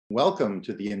Welcome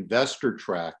to the investor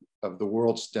track of the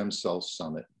World Stem Cell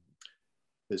Summit.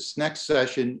 This next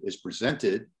session is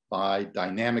presented by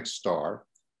Dynamic Star,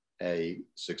 a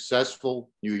successful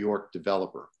New York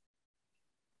developer.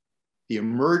 The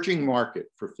emerging market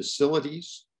for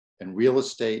facilities and real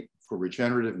estate for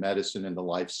regenerative medicine and the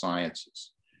life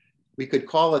sciences. We could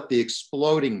call it the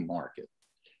exploding market.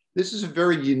 This is a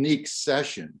very unique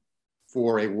session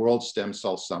for a World Stem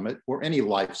Cell Summit or any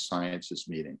life sciences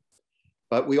meeting.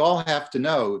 But we all have to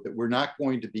know that we're not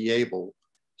going to be able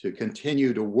to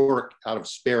continue to work out of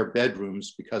spare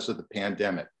bedrooms because of the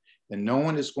pandemic. And no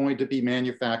one is going to be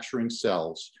manufacturing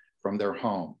cells from their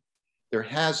home. There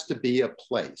has to be a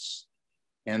place.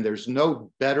 And there's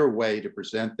no better way to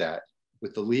present that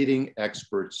with the leading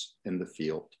experts in the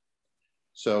field.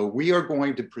 So we are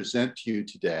going to present to you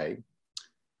today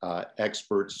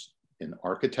experts in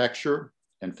architecture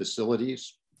and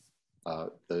facilities,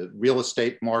 the real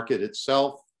estate market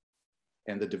itself,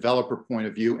 and the developer point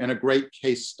of view, and a great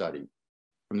case study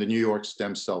from the New York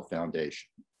Stem Cell Foundation.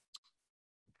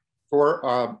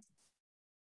 I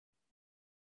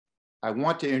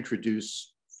want to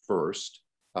introduce first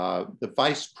the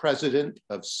Vice President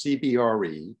of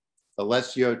CBRE,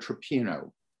 Alessio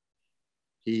Trapino.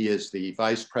 He is the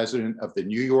Vice President of the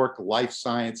New York Life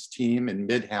Science Team in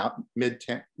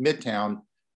Midtown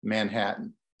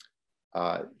Manhattan.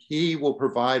 He will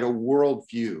provide a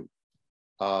worldview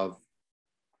of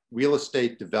real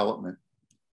estate development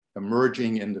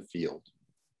emerging in the field.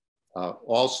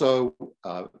 Also,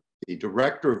 the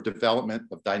Director of Development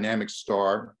of Dynamic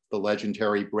Star, the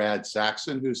legendary Brad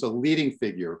Saxon, who's a leading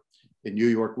figure in New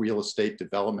York real estate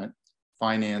development,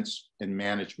 finance, and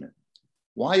management.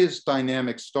 Why is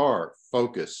Dynamic Star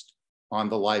focused on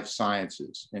the life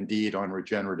sciences, indeed on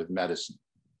regenerative medicine?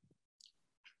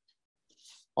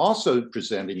 Also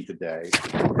presenting today,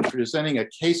 presenting a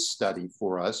case study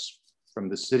for us from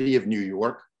the city of New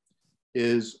York,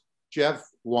 is Jeff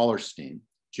Wallerstein.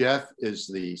 Jeff is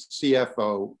the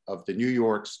CFO of the New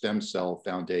York Stem Cell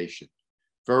Foundation,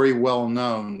 very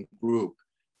well-known group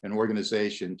and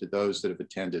organization to those that have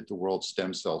attended the World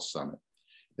Stem Cell Summit.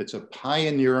 It's a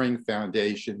pioneering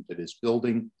foundation that is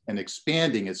building and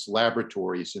expanding its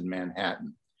laboratories in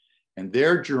Manhattan. And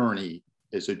their journey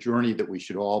is a journey that we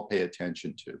should all pay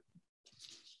attention to.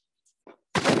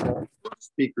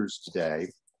 Speakers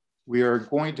today, we are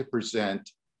going to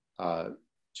present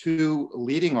two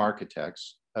leading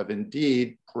architects of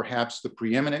indeed perhaps the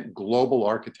preeminent global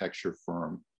architecture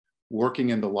firm working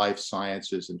in the life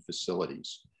sciences and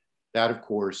facilities. That, of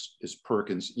course, is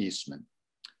Perkins Eastman.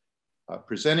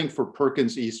 Presenting for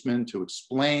Perkins Eastman to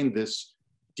explain this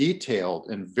detailed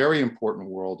and very important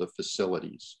world of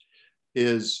facilities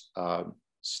is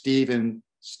Steve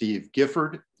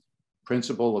Gifford,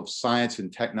 Principal of Science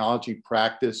and Technology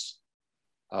Practice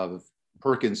of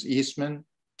Perkins Eastman,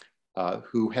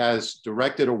 who has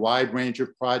directed a wide range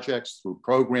of projects through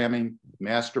programming,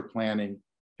 master planning,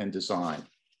 and design.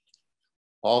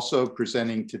 Also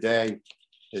presenting today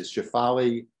is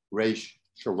Shefali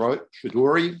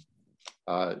Shaduri.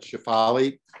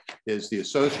 Shefali is the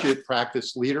Associate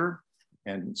Practice Leader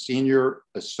and Senior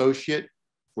Associate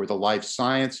for the Life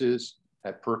Sciences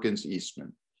at Perkins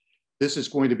Eastman. This is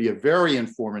going to be a very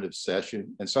informative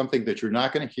session and something that you're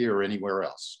not going to hear anywhere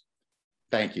else.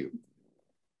 Thank you.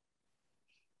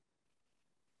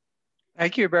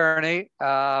 Thank you, Bernie.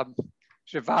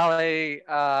 Shefali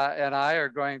and I are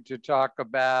going to talk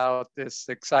about this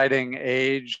exciting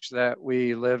age that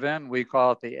we live in. We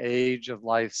call it the age of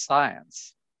life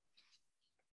science.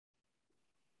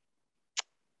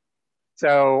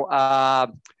 So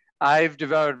I've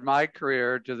devoted my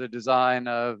career to the design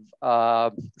of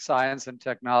science and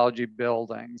technology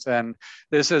buildings. And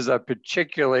this is a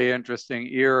particularly interesting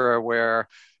era where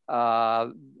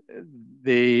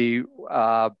the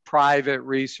private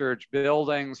research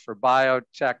buildings for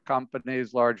biotech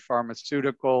companies, large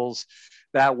pharmaceuticals,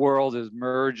 that world is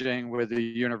merging with the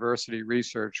university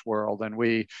research world. And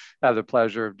we have the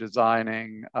pleasure of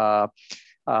designing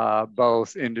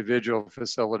both individual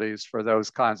facilities for those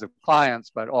kinds of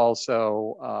clients, but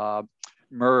also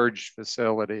merged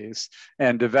facilities.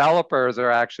 And developers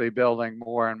are actually building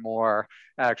more and more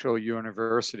actual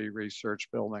university research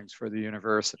buildings for the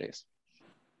universities.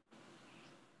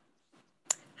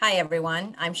 Hi,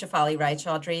 everyone. I'm Shefali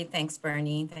Chaudhry. Thanks,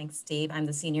 Bernie. Thanks, Steve. I'm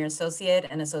the Senior Associate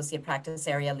and Associate Practice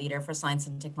Area Leader for Science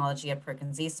and Technology at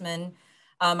Perkins Eastman.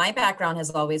 My background has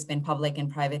always been public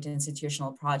and private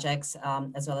institutional projects,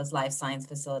 as well as life science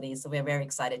facilities. So we're very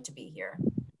excited to be here.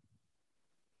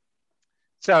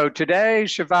 So today,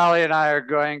 Shefali and I are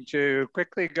going to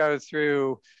quickly go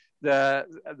through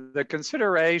the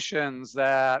considerations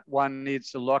that one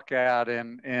needs to look at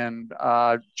in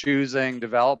choosing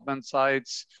development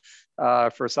sites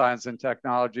for science and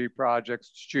technology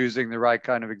projects, choosing the right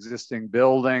kind of existing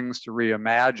buildings to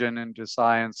reimagine into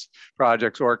science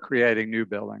projects, or creating new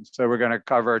buildings. So we're going to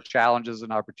cover challenges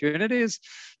and opportunities,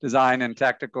 design and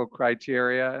technical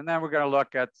criteria, and then we're going to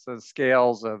look at the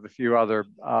scales of a few other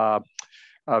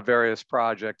various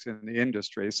projects in the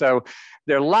industry. So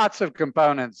there are lots of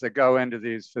components that go into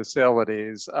these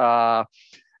facilities.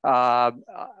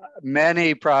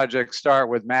 Many projects start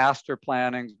with master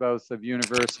plannings, both of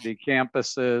university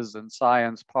campuses and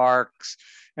science parks,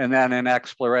 and then an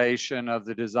exploration of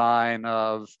the design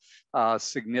of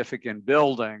significant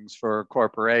buildings for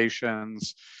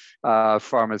corporations,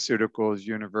 pharmaceuticals,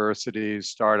 universities,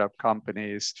 startup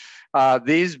companies.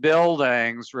 These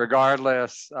buildings,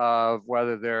 regardless of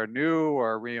whether they're new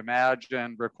or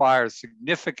reimagined, require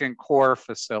significant core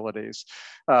facilities.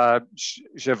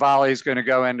 Shefali is going to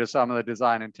go into some of the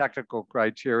design and technical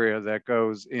criteria that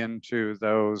goes into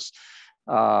those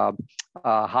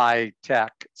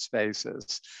high-tech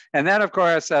spaces. And then, of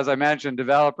course, as I mentioned,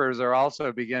 developers are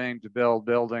also beginning to build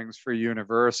buildings for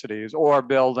universities, or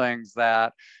buildings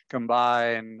that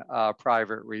combine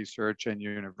private research and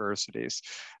universities.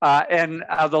 And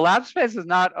the lab space is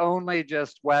not only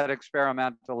just wet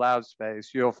experimental lab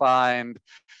space. You'll find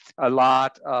a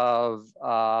lot of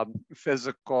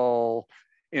physical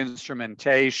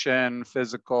instrumentation,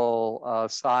 physical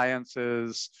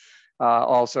sciences,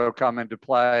 also come into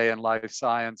play in life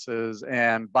sciences,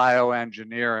 and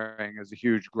bioengineering is a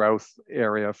huge growth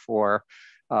area for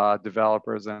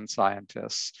developers and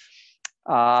scientists.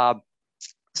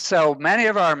 So many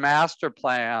of our master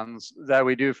plans that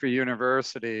we do for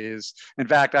universities, in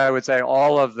fact, I would say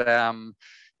all of them,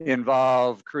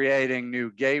 involve creating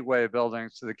new gateway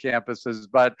buildings to the campuses,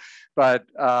 but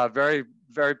very,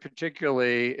 very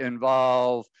particularly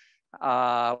involve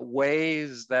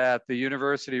ways that the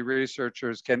university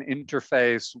researchers can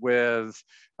interface with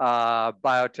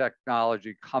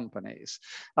biotechnology companies.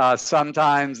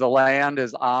 Sometimes the land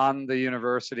is on the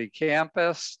university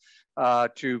campus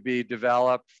to be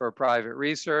developed for private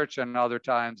research, and other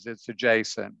times it's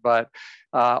adjacent. But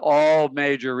all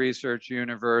major research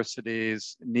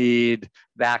universities need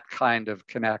that kind of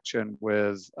connection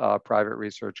with private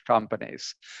research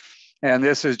companies. And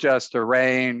this is just a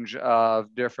range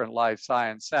of different life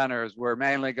science centers. We're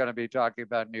mainly going to be talking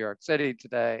about New York City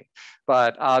today,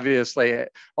 but obviously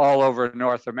all over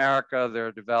North America, there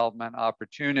are development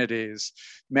opportunities.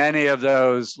 Many of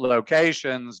those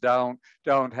locations don't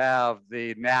have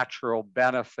the natural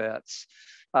benefits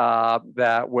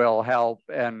that will help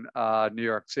in New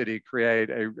York City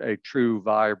create a true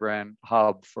vibrant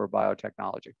hub for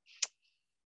biotechnology.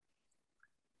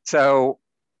 So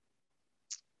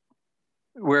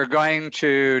we're going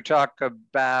to talk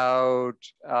about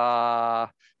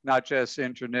not just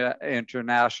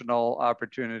international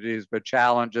opportunities, but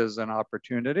challenges and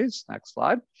opportunities. Next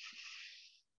slide.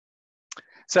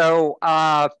 So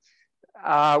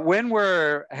when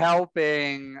we're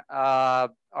helping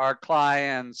our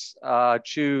clients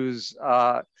choose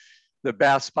the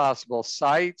best possible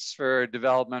sites for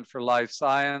development for life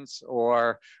science,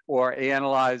 or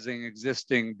analyzing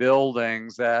existing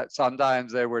buildings that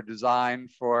sometimes they were designed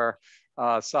for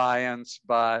science,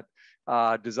 but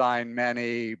designed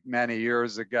many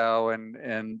years ago,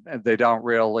 and they don't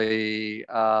really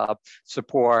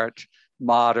support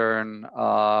modern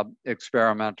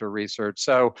experimental research.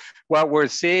 So what we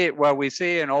see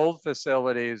in old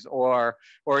facilities, or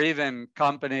even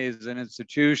companies and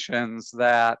institutions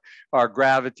that are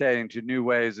gravitating to new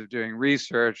ways of doing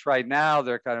research, right now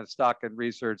they're kind of stuck in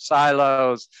research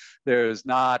silos. There's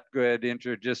not good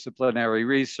interdisciplinary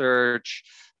research.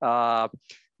 The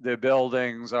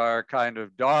buildings are kind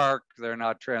of dark, they're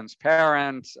not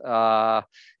transparent, and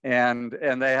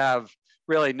they have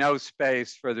really no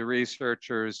space for the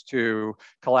researchers to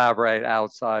collaborate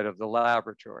outside of the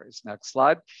laboratories. Next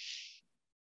slide.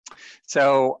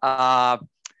 So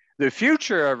the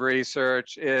future of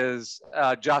research is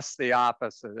just the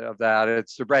opposite of that.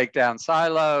 It's to break down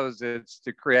silos, it's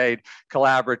to create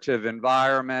collaborative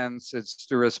environments, it's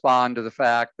to respond to the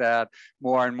fact that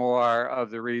more and more of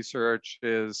the research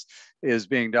is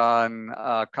being done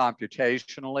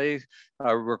computationally,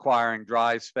 requiring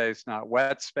dry space, not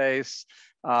wet space.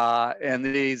 And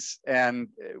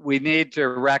we need to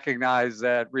recognize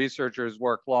that researchers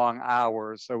work long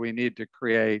hours, so we need to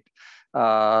create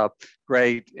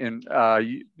great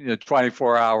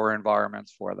 24-hour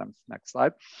environments for them. Next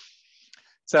slide.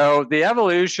 So the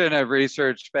evolution of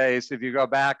research space, if you go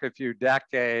back a few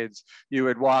decades, you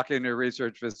would walk into a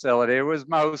research facility. It was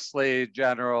mostly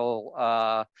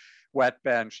general wet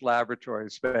bench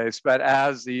laboratory space. But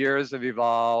as the years have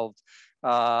evolved,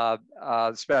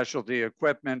 specialty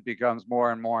equipment becomes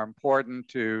more and more important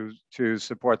to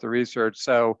support the research.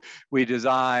 So we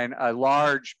design a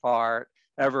large part,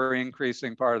 ever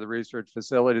increasing part of the research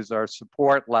facilities are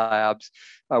support labs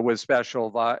with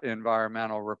special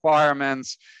environmental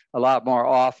requirements, a lot more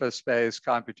office space,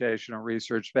 computational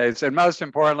research space, and most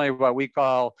importantly, what we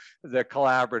call the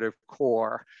collaborative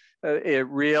core. It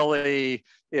really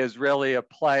is a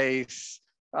place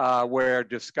where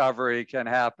discovery can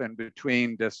happen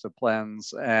between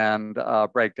disciplines and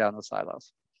break down the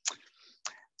silos.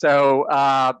 So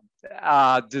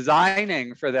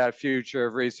designing for that future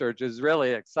of research is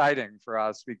really exciting for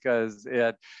us because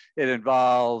it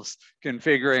involves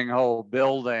configuring whole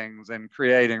buildings and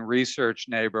creating research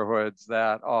neighborhoods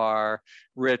that are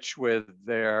rich with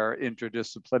their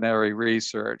interdisciplinary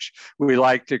research. We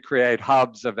like to create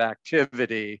hubs of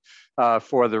activity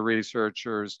for the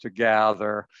researchers to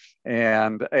gather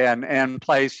and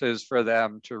places for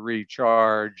them to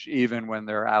recharge even when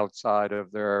they're outside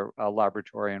of their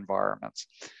laboratory environments.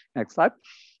 Next slide.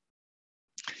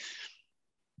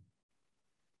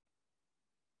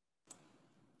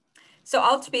 So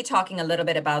I'll be talking a little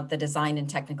bit about the design and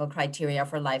technical criteria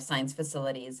for life science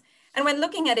facilities. And when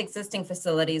looking at existing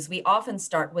facilities, we often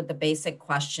start with the basic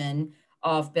question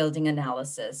of building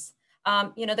analysis.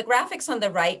 The graphics on the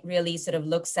right really sort of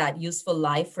looks at useful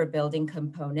life for building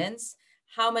components.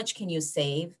 How much can you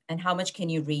save and how much can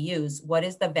you reuse? What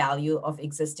is the value of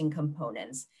existing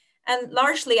components? And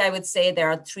largely, I would say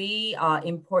there are three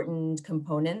important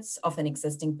components of an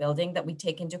existing building that we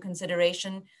take into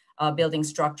consideration: building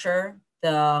structure,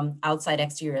 the outside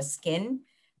exterior skin,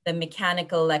 the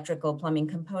mechanical, electrical, plumbing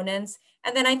components.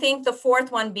 And then I think the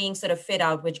fourth one being sort of fit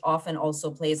out, which often also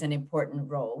plays an important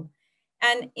role.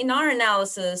 And in our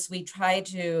analysis, we try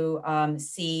to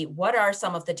see what are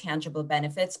some of the tangible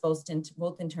benefits, both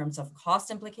in terms of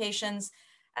cost implications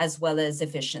as well as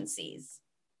efficiencies.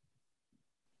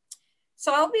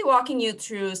 So I'll be walking you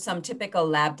through some typical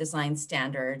lab design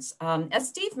standards. As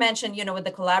Steve mentioned, with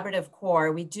the collaborative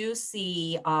core, we do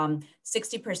see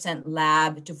 60%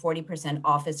 lab to 40%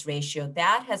 office ratio.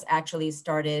 That has actually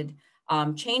started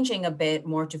changing a bit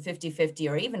more to 50-50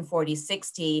 or even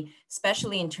 40-60,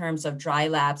 especially in terms of dry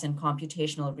labs and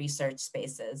computational research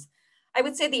spaces. I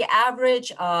would say the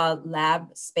average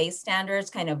lab space standards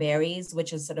kind of varies,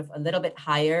 which is sort of a little bit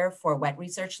higher for wet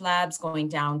research labs, going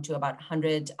down to about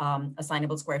 100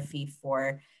 assignable square feet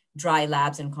for dry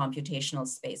labs and computational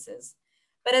spaces.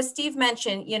 But as Steve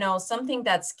mentioned, something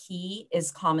that's key is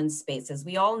common spaces.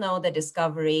 We all know that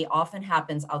discovery often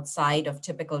happens outside of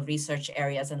typical research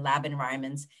areas and lab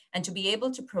environments, and to be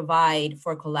able to provide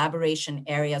for collaboration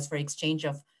areas for exchange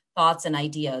of thoughts and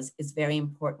ideas is very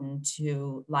important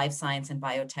to life science and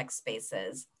biotech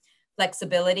spaces.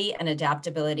 Flexibility and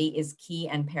adaptability is key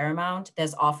and paramount.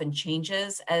 There's often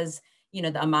changes as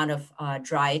the amount of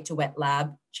dry to wet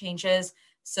lab changes.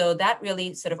 So that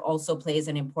really sort of also plays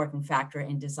an important factor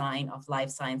in design of life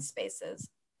science spaces.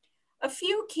 A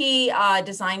few key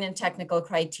design and technical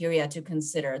criteria to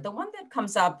consider. The one that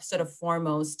comes up sort of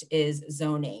foremost is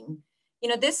zoning.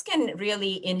 This can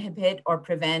really inhibit or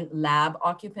prevent lab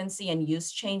occupancy and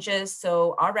use changes.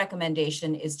 So our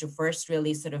recommendation is to first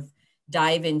really sort of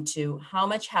dive into how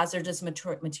much hazardous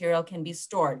material can be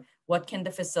stored. What can the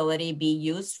facility be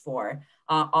used for?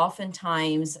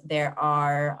 Oftentimes there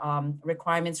are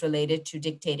requirements related to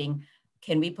dictating,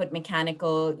 can we put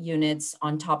mechanical units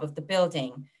on top of the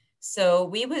building? So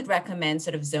we would recommend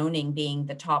sort of zoning being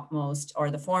the topmost or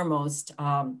the foremost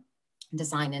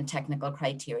design and technical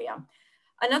criteria.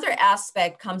 Another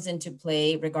aspect comes into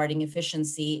play regarding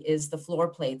efficiency is the floor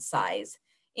plate size.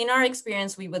 In our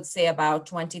experience, we would say about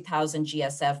 20,000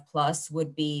 GSF plus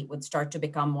would start to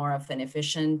become more of an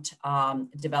efficient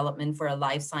development for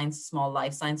a small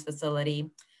life science facility.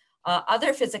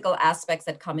 Other physical aspects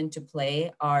that come into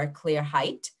play are clear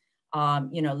height.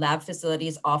 Lab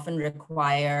facilities often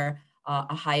require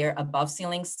a higher above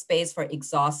ceiling space for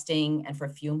exhausting and for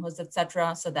fume hoods, et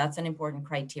cetera. So that's an important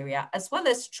criteria, as well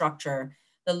as structure.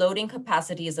 The loading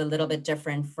capacity is a little bit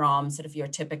different from sort of your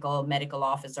typical medical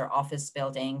office or office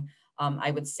building.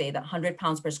 I would say that 100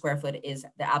 pounds per square foot is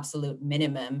the absolute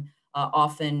minimum.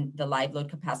 Often the live load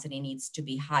capacity needs to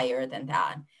be higher than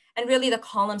that. And really the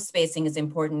column spacing is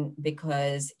important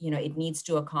because it needs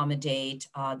to accommodate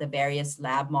the various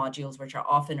lab modules, which are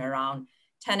often around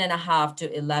 10.5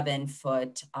 to 11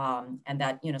 foot. And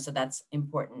that, so that's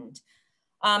important.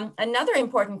 Another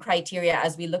important criteria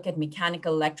as we look at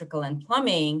mechanical, electrical, and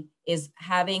plumbing is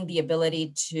having the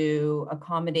ability to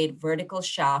accommodate vertical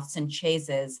shafts and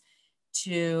chases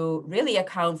to really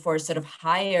account for sort of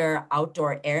higher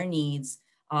outdoor air needs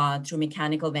through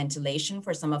mechanical ventilation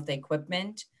for some of the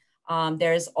equipment.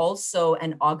 There's also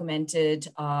an augmented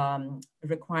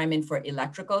requirement for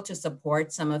electrical to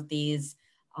support some of these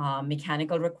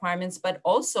mechanical requirements, but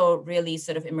also really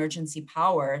sort of emergency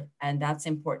power, and that's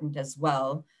important as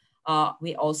well.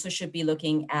 We also should be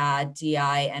looking at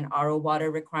DI and RO water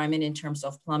requirement in terms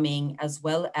of plumbing, as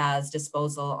well as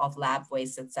disposal of lab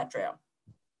waste, et cetera.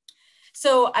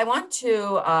 So I want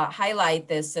to highlight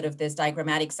this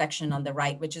diagrammatic section on the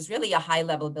right, which is really a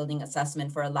high-level building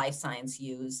assessment for a life science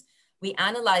use. We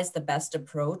analyzed the best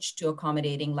approach to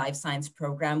accommodating life science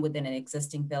program within an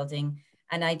existing building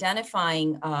and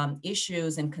identifying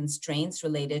issues and constraints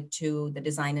related to the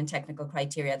design and technical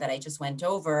criteria that I just went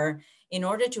over in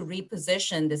order to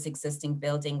reposition this existing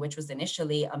building, which was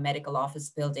initially a medical office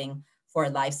building for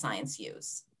life science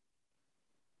use.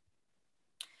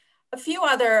 A few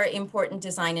other important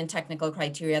design and technical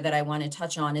criteria that I want to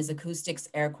touch on is acoustics,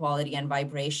 air quality, and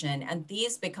vibration. And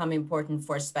these become important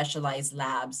for specialized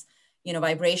labs. You know,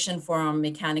 vibration from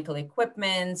mechanical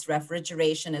equipments,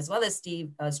 refrigeration, as well as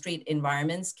street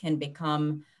environments can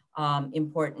become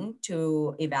important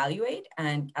to evaluate,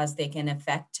 and as they can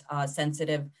affect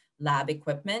sensitive lab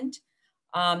equipment.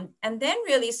 And then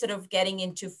really sort of getting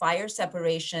into fire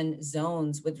separation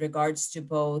zones with regards to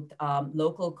both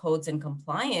local codes and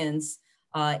compliance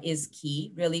is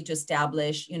key, really to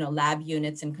establish, you know, lab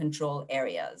units and control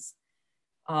areas.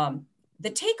 The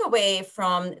takeaway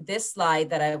from this slide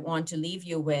that I want to leave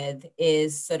you with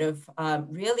is sort of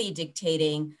really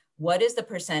dictating what is the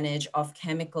percentage of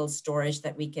chemical storage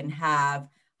that we can have,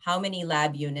 how many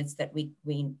lab units that we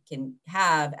can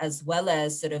have, as well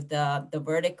as sort of the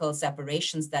vertical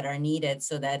separations that are needed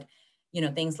so that, you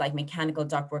know, things like mechanical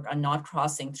ductwork are not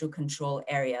crossing through control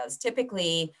areas.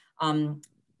 Typically,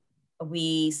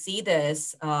 we see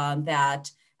this, that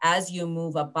as you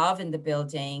move above in the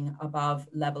building, above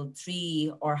level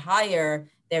 3 or higher,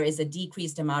 there is a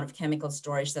decreased amount of chemical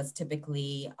storage that's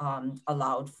typically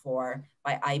allowed for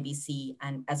by IBC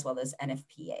and as well as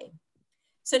NFPA.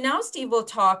 So now Steve will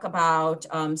talk about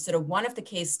sort of one of the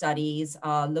case studies,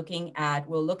 we'll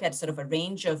look at sort of a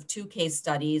range of 2 case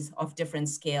studies of different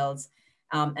scales.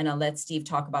 And I'll let Steve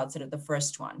talk about sort of the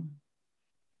first one.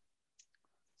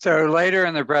 So later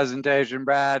in the presentation,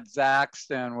 Brad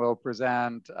Zaxton will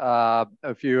present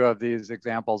a few of these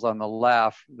examples on the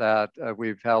left that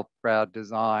we've helped Brad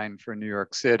design for New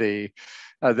York City.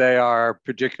 They are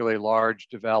particularly large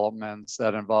developments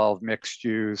that involve mixed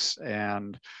use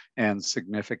and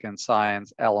significant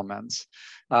science elements.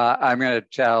 I'm going to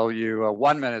tell you a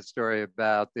 1-minute story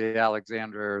about the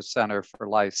Alexander Center for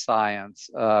Life Science.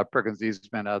 Perkins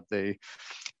Eastman had the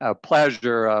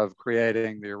pleasure of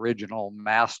creating the original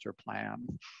master plan.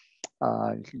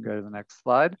 You can go to the next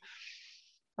slide.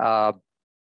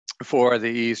 For the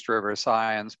East River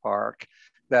Science Park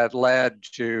that led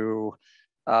to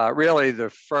really the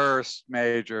first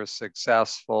major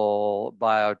successful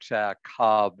biotech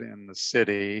hub in the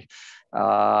city.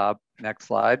 Next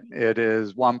slide. It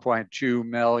is 1.2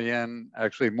 million,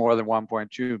 actually more than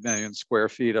 1.2 million square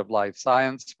feet of life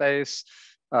science space.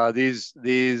 This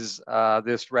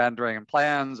rendering and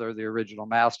plans are the original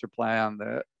master plan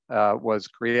that was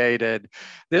created.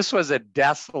 This was a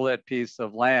desolate piece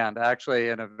of land, actually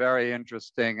in a very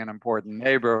interesting and important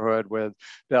neighborhood with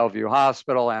Bellevue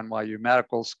Hospital, NYU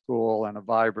Medical School, and a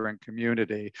vibrant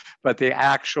community. But the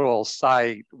actual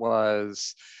site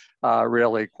was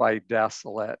really quite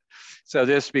desolate. So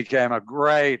this became a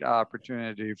great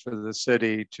opportunity for the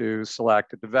city to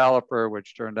select a developer,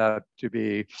 which turned out to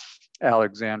be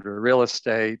Alexandra Real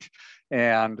Estate,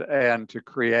 and to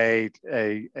create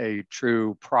a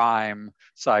true prime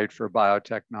site for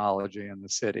biotechnology in the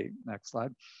city. Next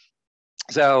slide.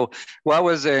 So what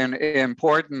was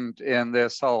important in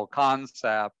this whole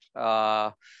concept,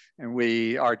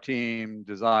 and our team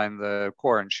designed the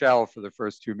core and shell for the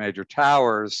first 2 major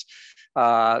towers.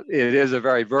 It is a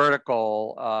very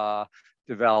vertical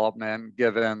development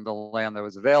given the land that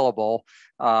was available.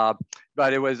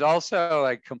 But it was also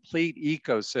a complete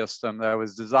ecosystem that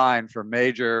was designed for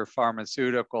major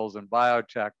pharmaceuticals and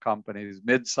biotech companies,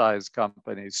 mid-sized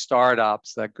companies,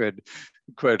 startups that could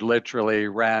literally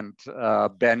rent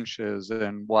benches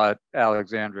in what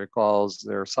Alexandria calls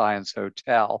their science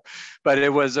hotel. But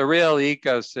it was a real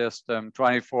ecosystem,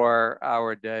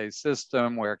 24-hour-day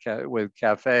system with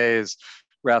cafes,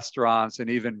 restaurants, and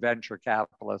even venture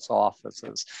capitalist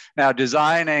offices. Now,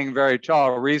 designing very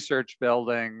tall research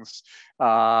buildings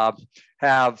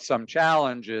have some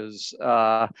challenges.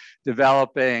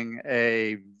 Developing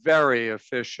a very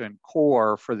efficient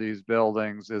core for these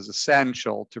buildings is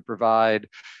essential to provide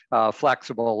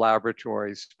flexible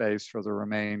laboratory space for the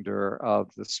remainder of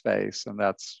the space. And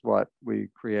that's what we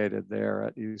created there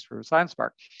at East River Science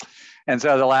Park. And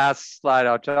so the last slide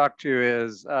I'll talk to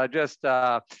is just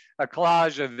a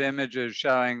collage of images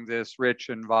showing this rich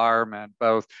environment,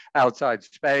 both outside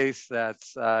space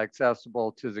that's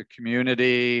accessible to the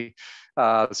community,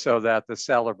 so that the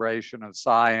celebration of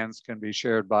science can be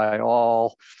shared by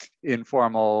all,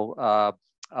 informal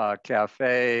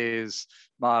cafes,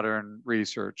 modern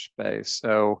research space.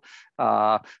 So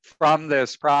from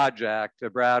this project,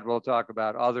 Brad will talk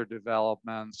about other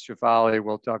developments. Shefali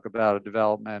will talk about a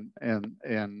development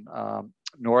in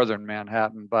northern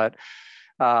Manhattan. But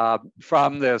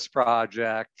from this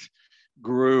project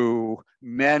grew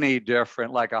many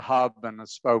different, like a hub and a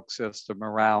spoke system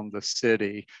around the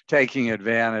city, taking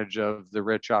advantage of the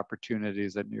rich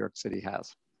opportunities that New York City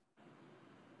has.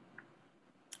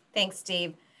 Thanks,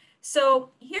 Steve. So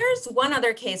here's one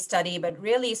other case study, but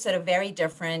really sort of very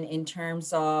different in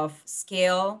terms of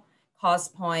scale,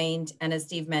 cost point, and as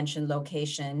Steve mentioned,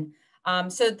 location.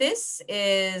 So this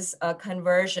is a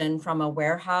conversion from a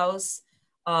warehouse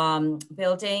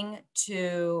building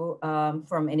to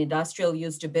from an industrial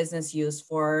use to business use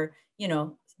for,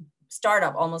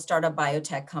 almost startup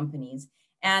biotech companies.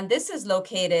 And this is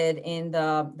located in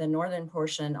the northern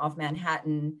portion of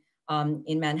Manhattan,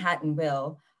 in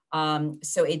Manhattanville.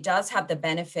 So it does have the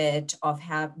benefit of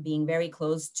being very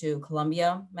close to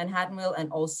Columbia, Manhattanville,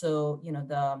 and also,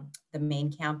 the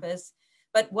main campus.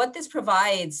 But what this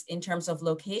provides in terms of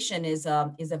location is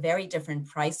a very different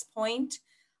price point.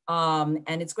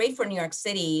 And it's great for New York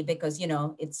City because,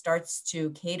 it starts to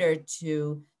cater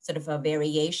to sort of a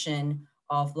variation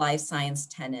of life science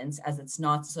tenants, as it's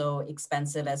not so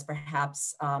expensive as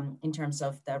perhaps in terms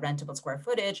of the rentable square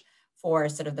footage for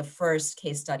sort of the first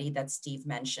case study that Steve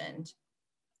mentioned.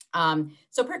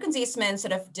 So Perkins Eastman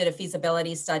sort of did a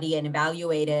feasibility study and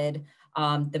evaluated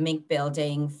the Mink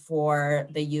building for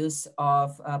the use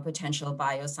of potential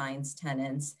bioscience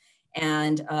tenants.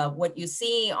 And what you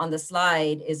see on the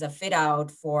slide is a fit out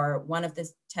for one of the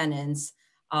tenants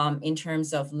in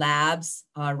terms of labs,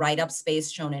 write-up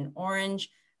space shown in orange,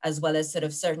 as well as sort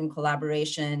of certain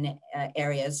collaboration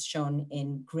areas shown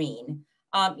in green.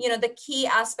 The key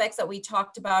aspects that we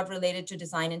talked about related to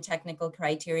design and technical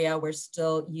criteria were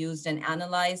still used and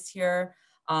analyzed here.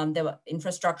 The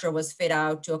infrastructure was fit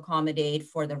out to accommodate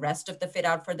for the rest of the fit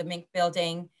out for the Mink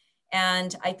building.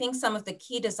 And I think some of the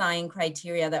key design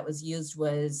criteria that was used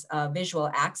was visual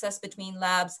access between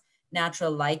labs,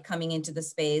 natural light coming into the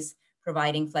space,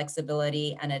 providing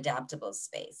flexibility and adaptable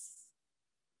space.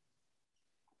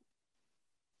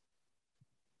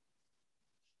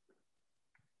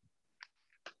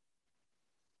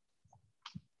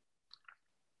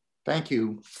 Thank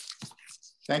you.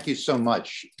 Thank you so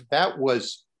much. That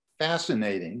was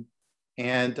fascinating.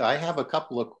 And I have a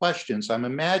couple of questions. I'm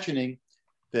imagining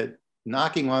that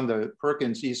knocking on the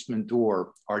Perkins Eastman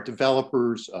door are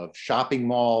developers of shopping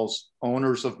malls,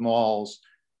 owners of malls,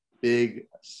 big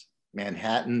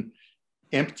Manhattan,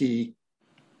 empty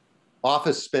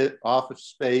office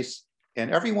space, and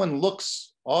everyone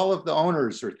looks, all of the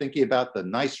owners are thinking about the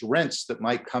nice rents that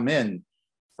might come in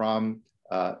from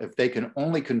if they can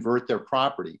only convert their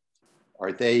property.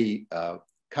 Are they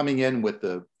coming in with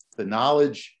the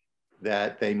knowledge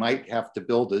that they might have to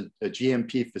build a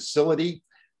GMP facility?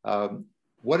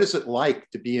 What is it like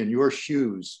to be in your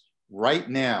shoes right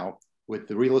now with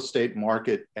the real estate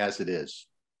market as it is?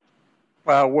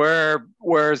 Well,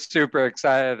 we're super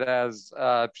excited, as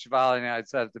Shefali and I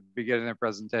said at the beginning of the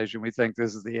presentation. We think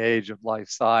this is the age of life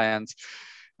science.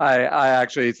 I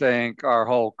actually think our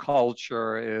whole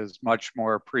culture is much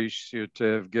more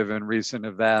appreciative, given recent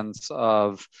events,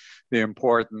 of the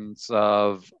importance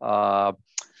of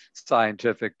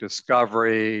scientific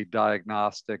discovery,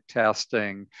 diagnostic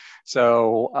testing.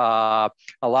 So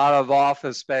a lot of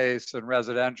office space and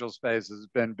residential space has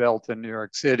been built in New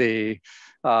York City,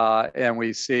 and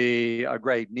we see a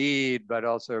great need, but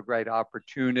also a great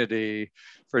opportunity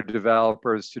for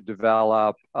developers to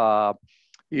develop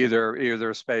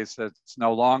either space that's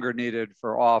no longer needed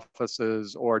for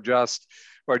offices, or just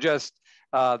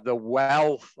the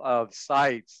wealth of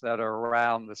sites that are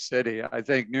around the city. I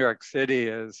think New York City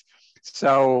is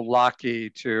so lucky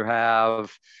to have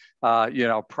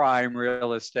prime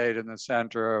real estate in the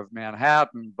center of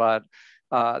Manhattan, but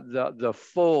the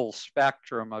full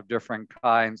spectrum of different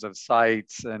kinds of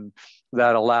sites, and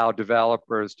that allow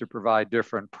developers to provide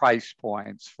different price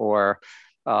points for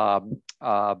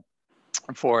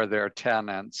for their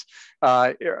tenants.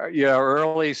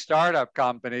 Early startup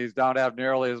companies don't have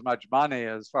nearly as much money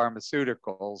as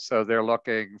pharmaceuticals, so they're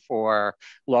looking for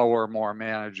lower, more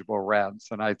manageable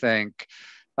rents. And I think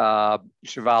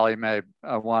Shefali may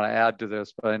want to add to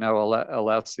this, but I know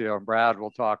Alessio and Brad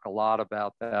will talk a lot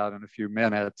about that in a few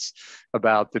minutes,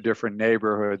 about the different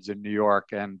neighborhoods in New York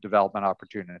and development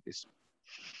opportunities.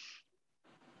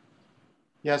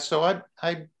 Yeah, so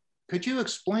could you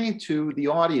explain to the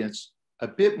audience a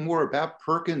bit more about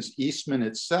Perkins Eastman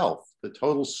itself, the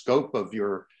total scope of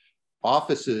your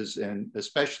offices, and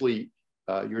especially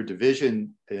your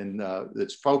division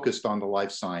that's focused on the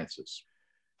life sciences?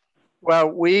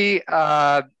 Well,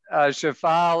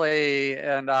 Shefali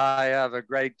and I have a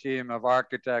great team of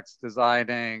architects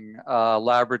designing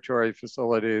laboratory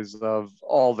facilities of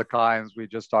all the kinds we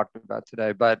just talked about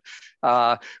today. But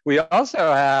we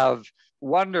also have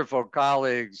wonderful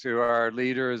colleagues who are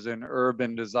leaders in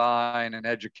urban design and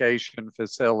education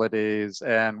facilities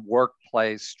and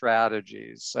workplace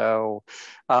strategies. So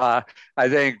I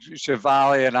think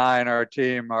Shefali and I and our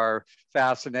team are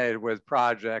fascinated with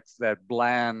projects that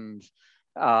blend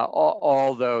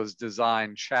all those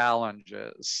design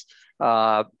challenges.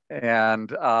 And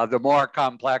the more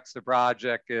complex the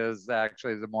project is,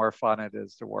 actually, the more fun it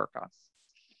is to work on.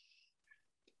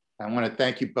 I want to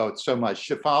thank you both so much.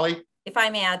 Shefali? If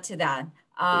I may add to that.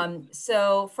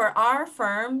 So for our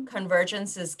firm,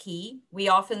 convergence is key. We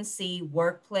often see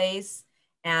workplace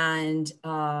and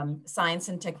science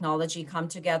and technology come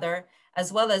together,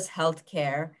 as well as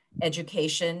healthcare,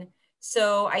 education.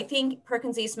 So I think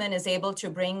Perkins Eastman is able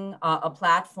to bring a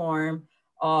platform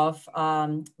of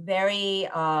very,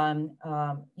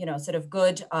 sort of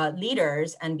good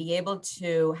leaders, and be able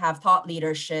to have thought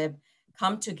leadership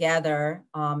come together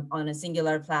on a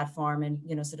singular platform,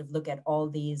 and sort of look at all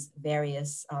these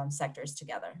various sectors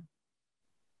together.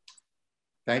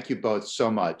 Thank you both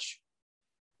so much.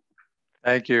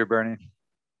 Thank you, Bernie.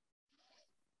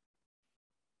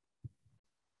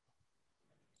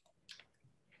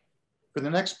 For the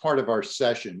next part of our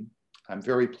session, I'm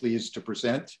very pleased to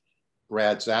present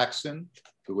Brad Zaxton,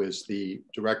 who is the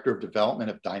Director of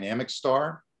Development of Dynamic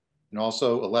Star, and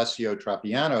also Alessio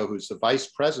Trapiano, who's the Vice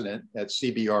President at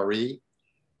CBRE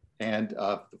and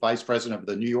the Vice President of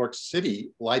the New York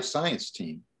City Life Science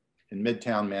Team in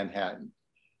Midtown Manhattan.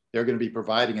 They're going to be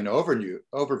providing an overview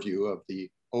of the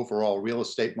overall real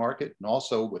estate market, and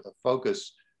also with a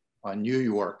focus on New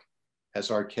York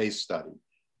as our case study.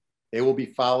 They will be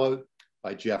followed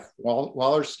by Jeff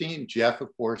Wallerstein. Jeff,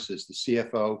 of course, is the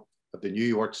CFO of the New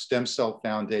York Stem Cell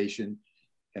Foundation,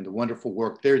 and the wonderful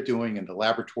work they're doing in the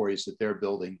laboratories that they're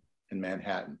building in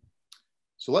Manhattan.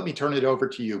 So let me turn it over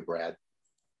to you, Brad.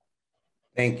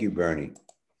 Thank you, Bernie.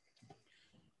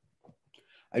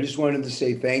 I just wanted to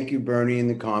say thank you, Bernie, and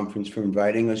the conference for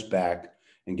inviting us back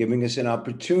and giving us an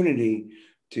opportunity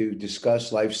to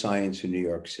discuss life science in New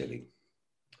York City.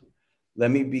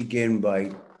 Let me begin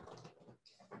by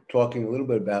talking a little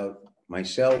bit about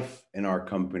myself and our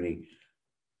company.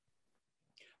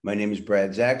 My name is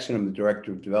Brad Zaxton. I'm the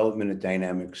Director of Development at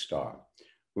Dynamic Star.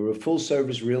 We're a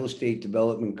full-service real estate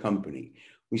development company.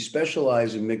 We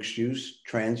specialize in mixed-use,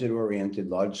 transit-oriented,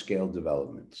 large-scale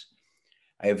developments.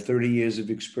 I have 30 years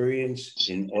of experience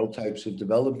in all types of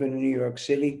development in New York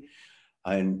City,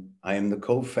 and I am the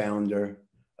co-founder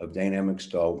of Dynamic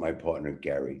Star with my partner,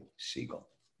 Gary Siegel.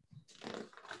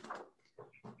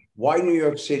 Why New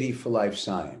York City for life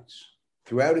science?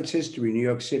 Throughout its history, New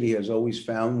York City has always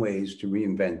found ways to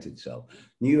reinvent itself.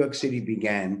 New York City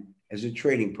began as a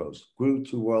trading post, grew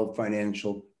to world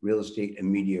financial, real estate, and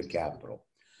media capital.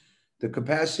 The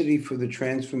capacity for the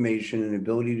transformation and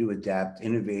ability to adapt,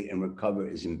 innovate, and recover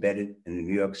is embedded in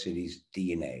New York City's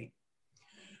DNA.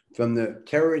 From the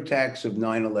terror attacks of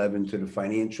 9/11 to the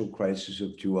financial crisis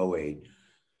of 2008,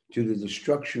 to the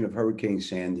destruction of Hurricane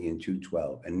Sandy in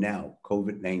 2012, and now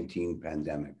COVID-19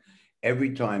 pandemic,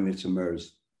 every time it's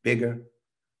emerged bigger,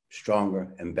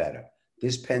 stronger, and better.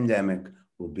 This pandemic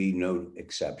will be no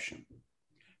exception.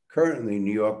 Currently,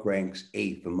 New York ranks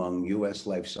 8th among US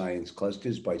life science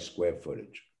clusters by square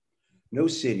footage. No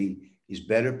city is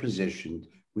better positioned.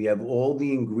 We have all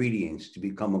the ingredients to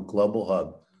become a global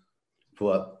hub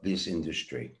for this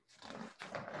industry.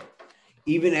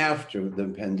 Even after the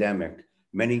pandemic,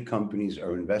 many companies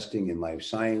are investing in life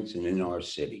science and in our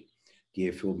city.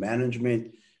 Deerfield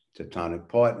Management, Tectonic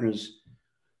Partners,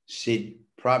 Sid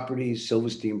Properties,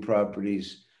 Silverstein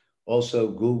Properties,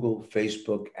 also Google,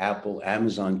 Facebook, Apple,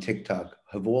 Amazon, TikTok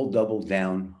have all doubled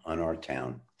down on our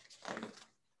town.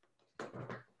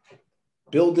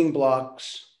 Building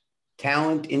blocks,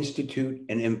 talent, institute,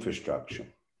 and infrastructure.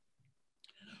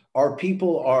 Our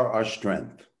people are our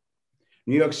strength.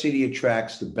 New York City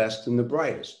attracts the best and the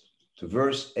brightest.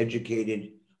 Diverse,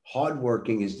 educated,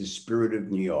 hardworking is the spirit of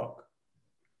New York.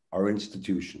 Our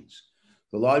institutions,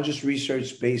 the largest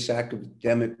research-based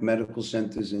academic medical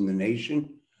centers in the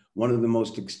nation, one of the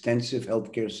most extensive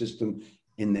healthcare systems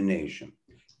in the nation,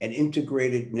 an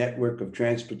integrated network of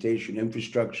transportation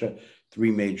infrastructure,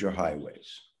 3 major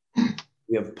highways.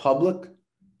 We have public,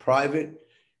 private,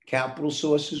 capital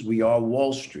sources. We are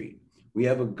Wall Street. We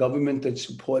have a government that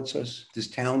supports us. This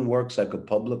town works like a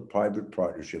public-private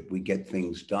partnership. We get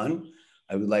things done.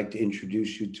 I would like to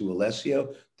introduce you to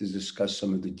Alessio to discuss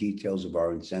some of the details of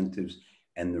our incentives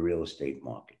and the real estate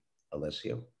market.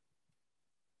 Alessio.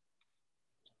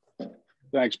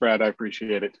 Thanks, Brad. I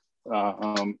appreciate it.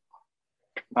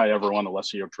 Hi, everyone.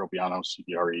 Alessio Tropiano,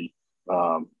 CBRE,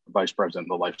 Vice President of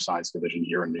the Life Science Division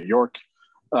here in New York.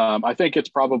 I think it's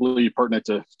probably pertinent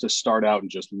to start out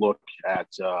and just look at,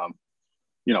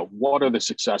 what are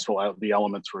the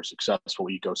elements for a successful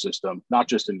ecosystem, not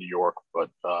just in New York, but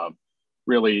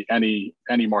really any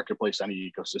marketplace,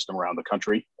 any ecosystem around the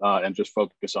country, and just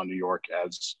focus on New York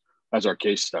as our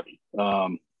case study.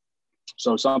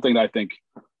 So something that I think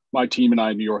my team and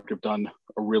I in New York have done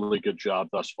a really good job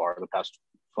thus far. The past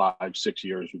 5-6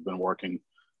 years, we've been working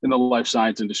in the life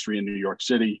science industry in New York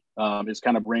City, is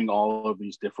kind of bring all of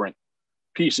these different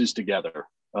pieces together.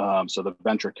 So the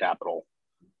venture capital,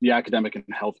 the academic and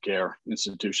healthcare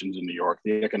institutions in New York,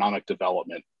 the economic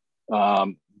development,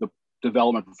 the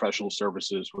development professional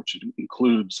services, which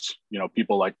includes,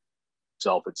 people like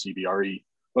myself at CBRE,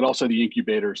 but also the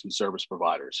incubators and service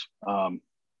providers.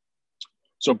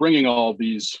 So bringing all of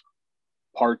these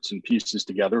parts and pieces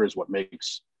together is what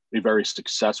makes a very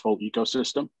successful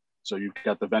ecosystem. So you've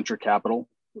got the venture capital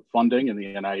funding and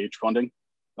the NIH funding,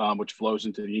 which flows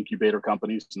into the incubator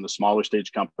companies and the smaller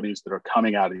stage companies that are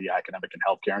coming out of the academic and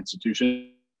healthcare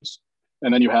institutions.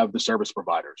 And then you have the service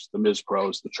providers, the Ms.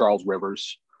 Pros, the Charles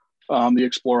Rivers, the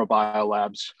Explora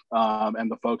Biolabs, and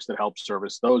the folks that help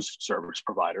service those service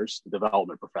providers, the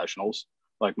development professionals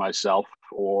like myself,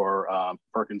 or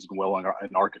Perkins and Will,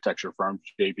 an architecture firm,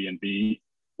 JB&B,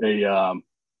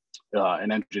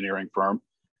 an engineering firm.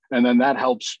 And then that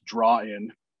helps draw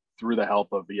in through the help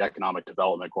of the economic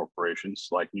development corporations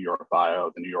like New York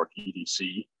Bio, the New York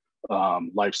EDC,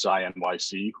 Life Sci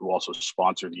NYC, who also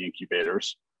sponsor the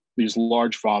incubators, these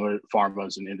large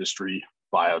pharmas and industry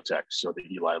biotechs, so the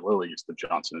Eli Lillys, the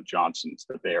Johnson & Johnsons,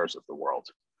 the Bayers of the world.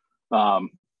 And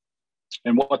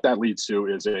what that leads to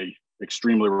is a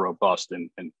extremely robust and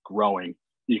growing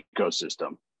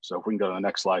ecosystem. So if we can go to the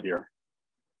next slide here.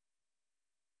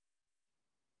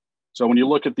 So when you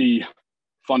look at the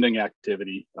funding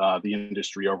activity, the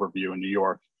industry overview in New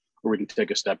York, or we can take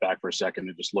a step back for a second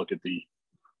and just look at the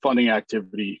funding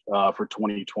activity for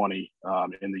 2020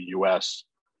 in the US.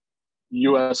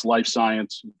 US life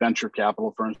science venture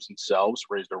capital firms themselves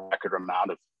raised a record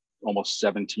amount of almost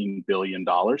 $17 billion.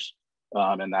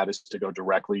 And that is to go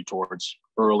directly towards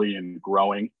early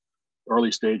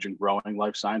stage and growing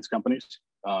life science companies.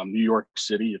 New York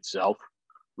City itself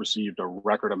received a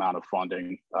record amount of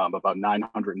funding, about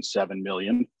 $907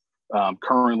 million.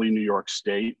 Currently, New York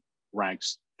State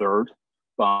ranks 3rd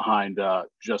behind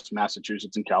just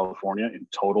Massachusetts and California in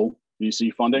total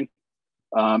VC funding.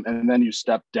 And then you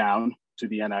step down to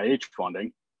the NIH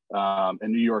funding,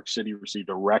 and New York City received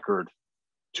a record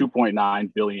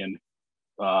 $2.9 billion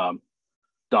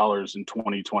in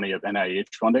 2020 of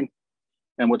NIH funding.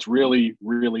 And what's really,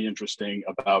 really interesting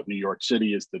about New York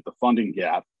City is that the funding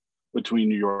gap between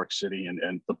New York City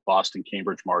and the Boston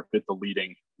Cambridge market, the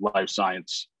leading life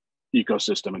science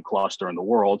ecosystem and cluster in the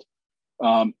world,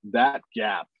 that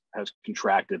gap has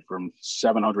contracted from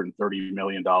 $730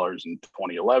 million in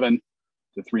 2011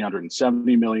 to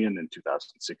 $370 million in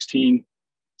 2016.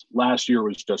 Last year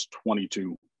was just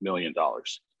 $22 million.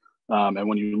 And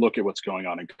when you look at what's going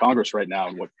on in Congress right now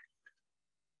and what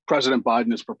President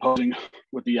Biden is proposing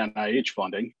with the NIH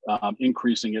funding,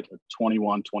 increasing it to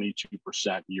 21,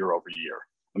 22% year over year.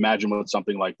 Imagine what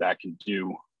something like that can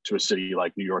do to a city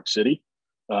like New York City,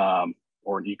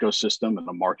 or an ecosystem in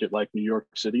a market like New York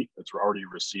City that's already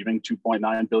receiving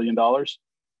 $2.9 billion.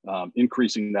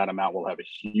 Increasing that amount will have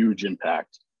a huge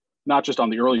impact, not just on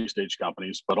the early stage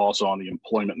companies, but also on the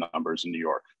employment numbers in New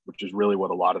York, which is really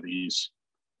what a lot of these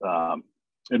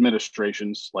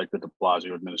administrations like the de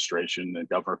Blasio administration and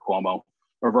Governor Cuomo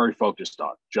are very focused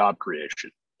on: job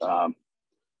creation.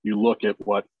 You look at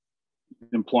what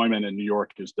employment in New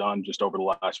York has done just over the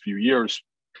last few years,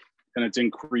 and it's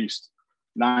increased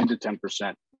 9 to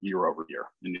 10% year over year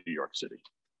in New York City.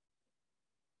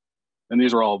 And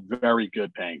these are all very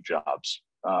good paying jobs.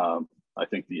 I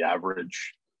think the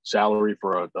average salary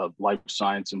for a life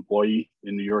science employee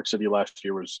in New York City last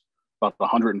year was about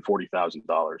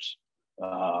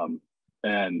 $140,000.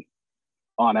 And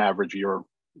on average,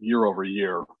 year over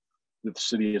year, the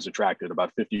city has attracted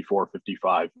about 54,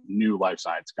 55 new life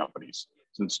science companies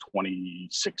since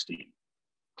 2016.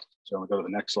 So we'll go to the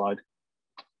next slide.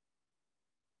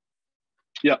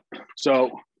 Yeah,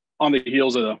 so on the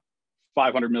heels of the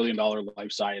 $500 million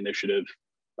life science initiative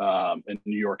in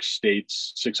New York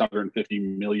State's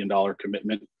 $650 million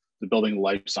commitment to building the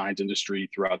life science industry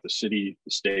throughout the city,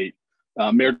 the state,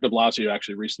 Mayor de Blasio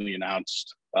actually recently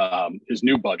announced his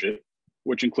new budget,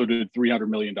 which included $300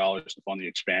 million to fund the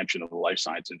expansion of the life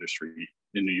science industry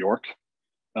in New York.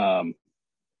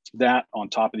 That on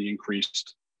top of the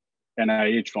increased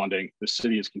NIH funding, the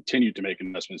city has continued to make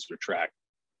investments to attract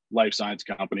life science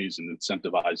companies and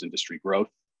incentivize industry growth.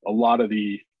 A lot of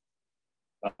the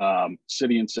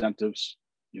city incentives,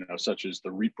 such as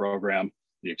the REAP program,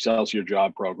 the Excelsior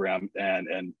Job Program,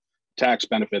 and tax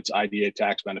benefits, IDA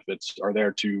tax benefits, are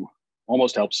there to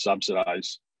almost help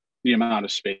subsidize the amount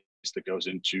of space that goes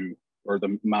into, or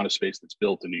the amount of space that's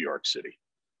built in New York City.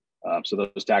 So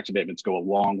those tax abatements go a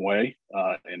long way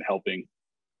in helping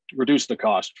reduce the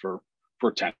cost for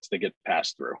tenants that get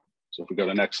passed through. So if we go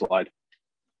to the next slide.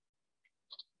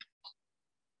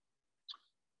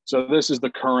 So this is the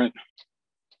current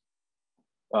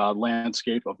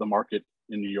landscape of the market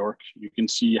in New York. You can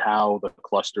see how the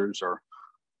clusters are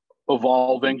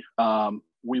evolving.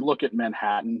 We look at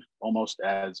Manhattan almost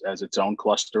as its own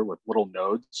cluster with little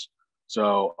nodes.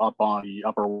 So up on the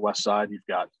Upper West Side, you've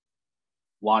got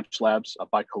Launch Labs up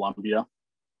by Columbia,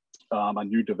 a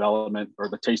new development, or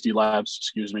the Tasty Labs,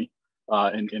 excuse me,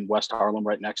 in West Harlem,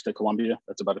 right next to Columbia.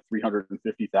 That's about a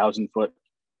 350,000 foot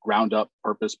ground up,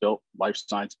 purpose built life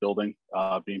science building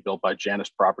being built by Janus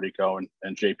Property Co.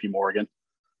 and JP Morgan,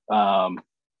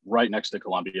 right next to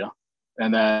Columbia.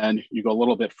 And then you go a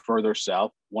little bit further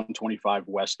south, 125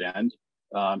 West End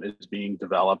is being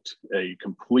developed, a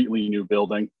completely new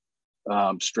building,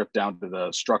 stripped down to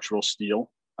the structural steel.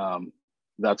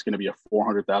 That's going to be a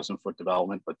 400,000 foot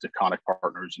development, but Taconic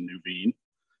Partners in Nuveen.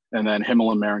 And then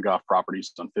Himmel and Marengoff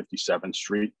Properties on 57th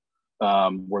Street,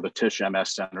 where the Tisch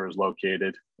MS Center is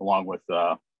located, along with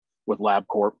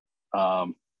LabCorp.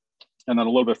 And then a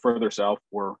little bit further south,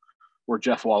 where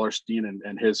Jeff Wallerstein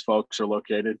and his folks are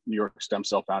located, New York Stem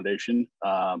Cell Foundation,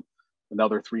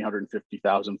 another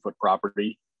 350,000 foot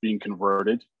property being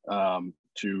converted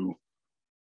to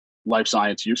life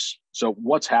science use. So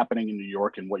what's happening in New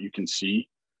York, and what you can see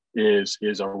is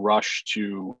a rush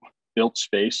to built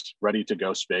space, ready to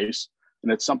go space.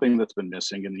 And it's something that's been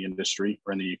missing in the industry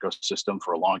or in the ecosystem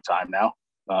for a long time now.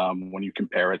 When you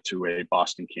compare it to a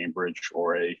Boston, Cambridge,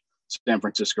 or a San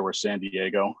Francisco or San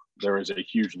Diego, there is a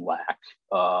huge lack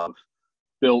of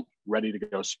built, ready to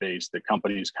go space that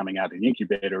companies coming out in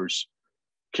incubators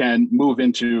can move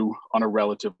into on a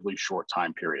relatively short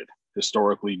time period.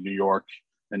 Historically, New York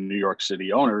and New York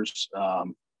City owners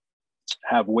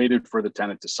have waited for the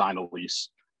tenant to sign a lease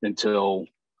until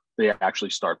they actually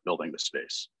start building the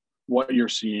space. What you're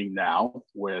seeing now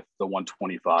with the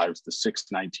 125s, the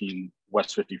 619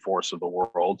 West 54s of the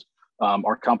world,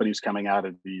 are companies coming out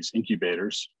of these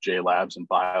incubators, J Labs and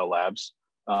Bio Labs,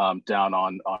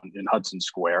 down in Hudson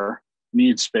Square,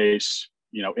 need space,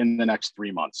 in the next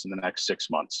 3 months, in the next 6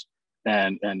 months.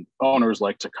 And owners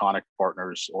like Taconic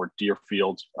Partners or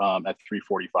Deerfield at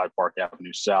 345 Park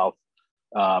Avenue South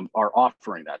are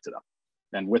offering that to them.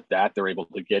 And with that, they're able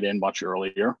to get in much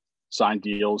earlier, sign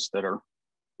deals that are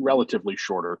relatively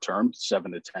shorter term,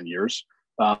 7 to 10 years,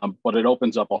 but it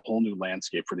opens up a whole new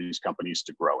landscape for these companies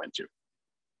to grow into.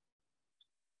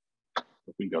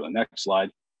 If we can go to the next slide.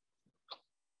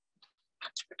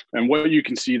 And what you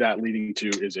can see that leading to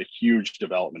is a huge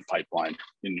development pipeline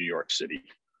in New York City.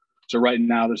 So right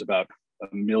now there's about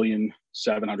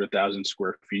 1,700,000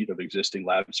 square feet of existing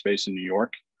lab space in New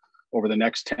York. Over the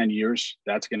next 10 years,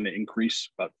 that's going to increase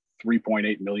about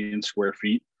 3.8 million square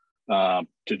feet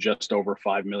to just over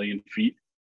 5 million feet.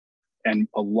 And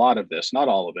a lot of this, not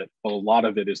all of it, but a lot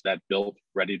of it is that built,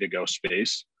 ready to go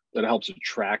space that helps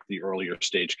attract the earlier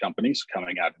stage companies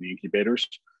coming out of the incubators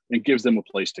and gives them a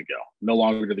place to go. No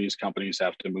longer do these companies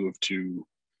have to move to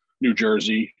New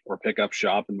Jersey or pick up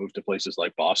shop and move to places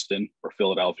like Boston or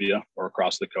Philadelphia or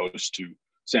across the coast to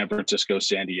San Francisco,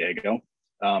 San Diego.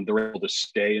 They're able to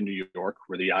stay in New York,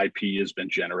 where the IP has been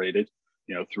generated,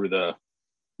 through the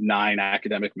 9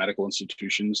 academic medical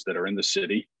institutions that are in the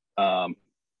city.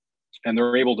 And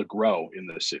they're able to grow in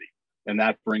the city. And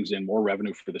that brings in more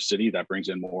revenue for the city. That brings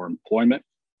in more employment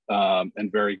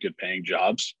and very good paying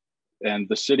jobs. And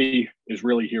the city is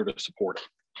really here to support it.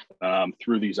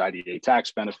 through these IDA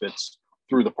tax benefits,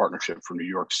 through the Partnership for New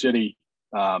York City.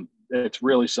 It's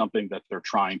really something that they're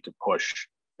trying to push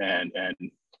and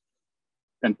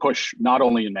push not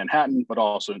only in Manhattan, but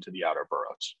also into the outer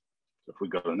boroughs. So if we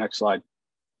go to the next slide.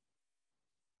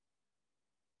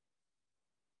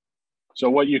 So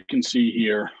what you can see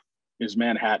here is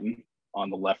Manhattan on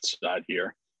the left side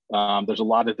here. There's a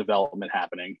lot of development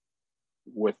happening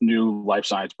with new life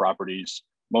science properties,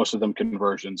 most of them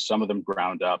conversions, some of them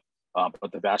ground up,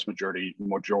 but the vast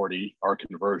majority are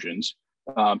conversions.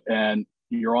 And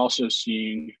you're also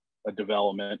seeing a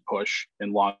development push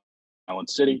in Long Island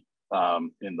City,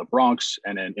 in the Bronx,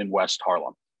 and in West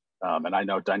Harlem. And I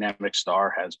know Dynamic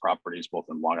Star has properties both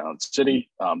in Long Island City,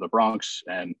 the Bronx,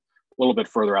 and a little bit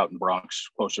further out in Bronx,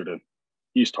 closer to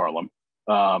East Harlem.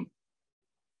 If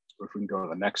we can go to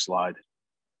the next slide.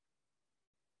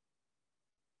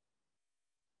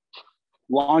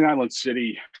 Long Island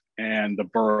City and the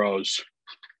boroughs,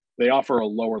 they offer a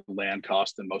lower land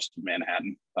cost than most of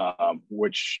Manhattan,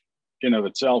 which in of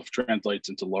itself translates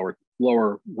into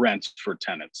lower rents for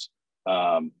tenants.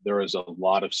 There is a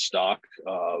lot of stock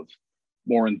of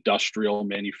more industrial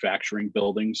manufacturing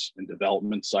buildings and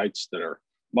development sites that are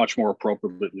much more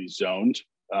appropriately zoned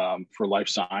for life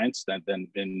science than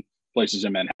in places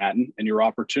in Manhattan, and your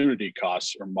opportunity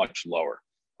costs are much lower.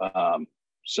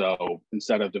 So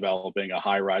instead of developing a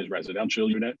high-rise residential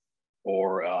unit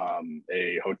or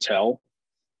a hotel,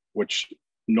 which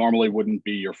normally wouldn't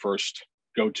be your first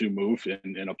go-to move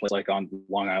in a place like on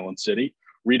Long Island City,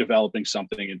 redeveloping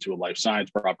something into a life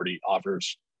science property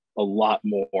offers a lot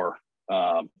more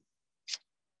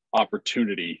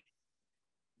opportunity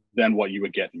than what you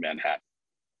would get in Manhattan.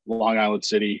 Long Island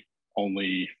City,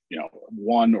 only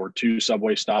 1 or 2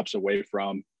 subway stops away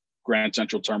from Grand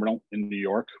Central Terminal in New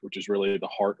York, which is really the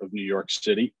heart of New York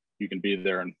City. You can be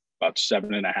there in about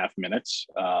 7.5 minutes.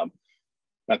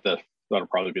 That'll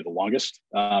probably be the longest.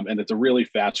 And it's a really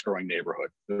fast-growing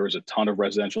neighborhood. There is a ton of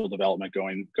residential development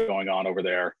going on over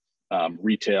there,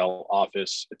 retail,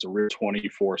 office. It's a real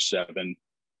 24/7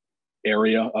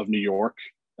 area of New York,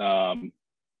 and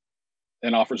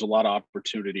offers a lot of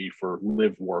opportunity for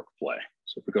live, work, play.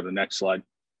 So if we go to the next slide.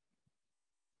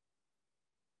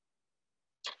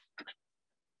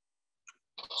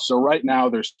 So right now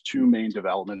there's 2 main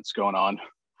developments going on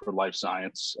for life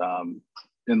science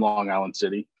in Long Island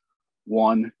City.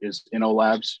 One is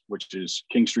InnoLabs, which is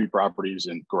King Street Properties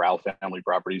and Goral Family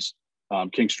Properties.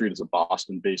 King Street is a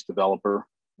Boston-based developer.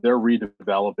 They're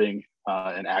redeveloping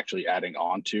and actually adding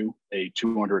on to a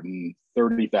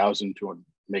 230,000 to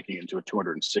making it into a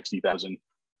 260,000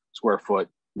 square foot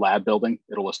lab building.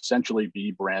 It'll essentially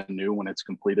be brand new when it's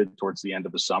completed towards the end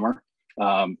of the summer.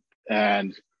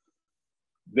 And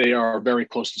they are very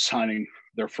close to signing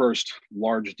their first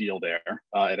large deal there.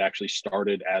 It actually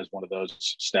started as one of those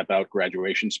step out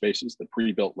graduation spaces, the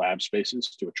pre-built lab spaces,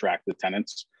 to attract the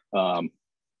tenants and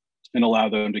allow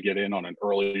them to get in on an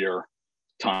earlier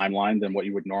timeline than what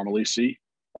you would normally see.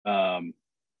 And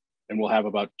we'll have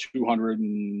about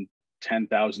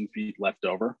 210,000 feet left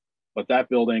over. But that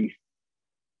building,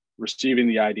 receiving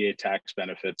the IDA tax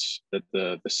benefits that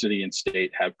the city and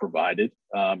state have provided,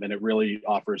 and it really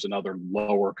offers another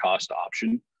lower cost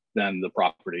option than the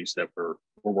properties that we're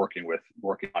working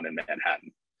on in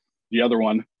Manhattan. The other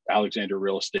one, Alexandria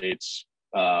Real Estate's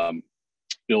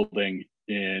building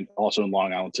also in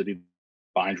Long Island City,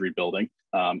 Bindery building.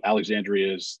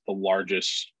 Alexandria is the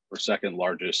largest or second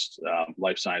largest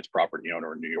life science property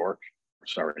owner in New York.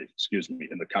 In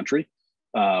the country.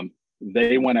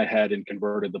 They went ahead and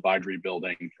converted the Bindery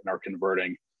building and are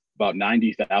converting about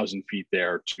 90,000 feet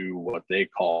there to what they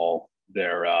call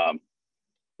their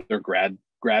grad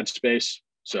space.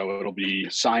 So it'll be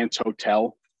science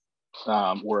hotel,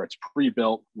 where it's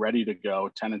pre-built, ready to go.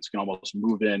 Tenants can almost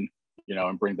move in,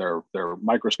 and bring their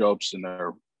microscopes and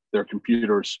their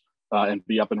computers and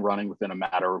be up and running within a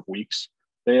matter of weeks.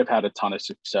 They have had a ton of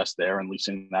success there and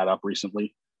leasing that up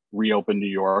recently. Reopen New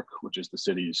York, which is the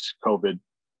city's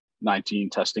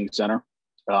COVID-19 testing center,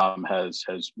 has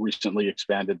recently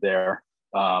expanded there.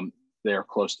 They're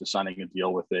close to signing a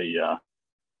deal with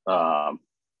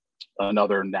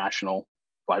another national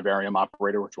vivarium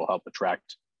operator, which will help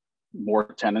attract more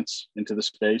tenants into the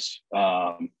space,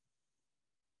 and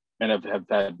have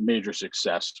had major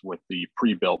success with the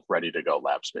pre-built, ready-to-go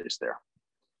lab space there.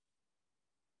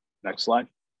 Next slide.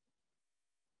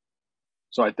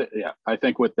 So I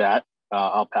think with that,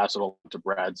 I'll pass it on to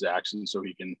Brad Zaxton so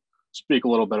he can speak a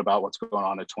little bit about what's going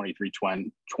on at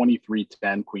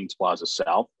 2310 Queens Plaza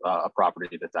South, a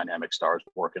property that Dynamic Star is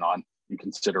working on and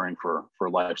considering for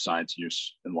life science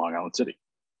use in Long Island City.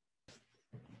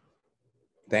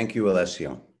 Thank you,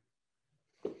 Alessio.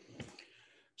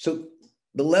 So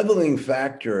the leveling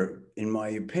factor, in my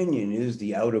opinion, is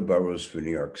the outer boroughs for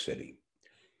New York City.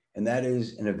 And that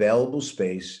is in available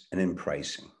space and in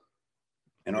pricing.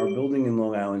 And our building in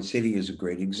Long Island City is a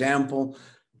great example.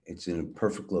 It's in a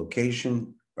perfect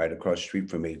location, right across the street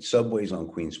from 8 subways on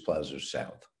Queens Plaza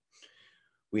South.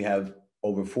 We have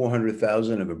over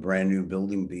 400,000 of a brand new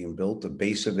building being built. The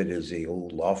base of it is a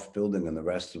old loft building and the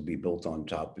rest will be built on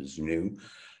top as new.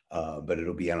 But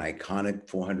it'll be an iconic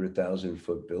 400,000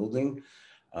 foot building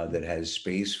that has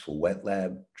space for wet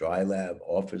lab, dry lab,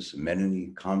 office,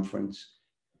 amenity, conference.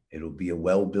 It'll be a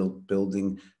well-built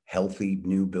building, healthy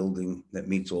new building that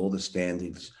meets all the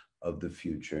standards of the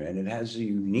future. And it has a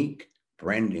unique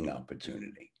branding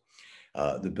opportunity.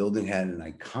 The building had an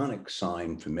iconic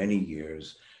sign for many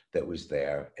years that was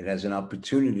there. It has an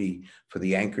opportunity for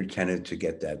the anchor tenant to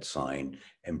get that sign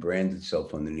and brand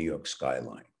itself on the New York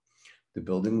skyline. The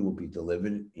building will be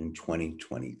delivered in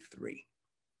 2023.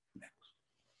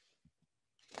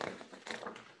 Next.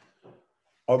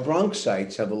 Our Bronx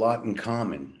sites have a lot in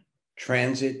common.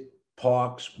 Transit,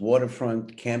 parks,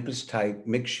 waterfront, campus type,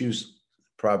 mixed use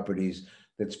properties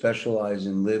that specialize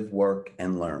in live, work,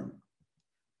 and learn.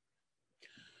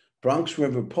 Bronx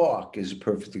River Park is a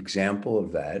perfect example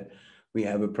of that. We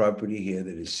have a property here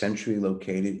that is centrally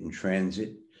located in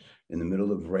transit in the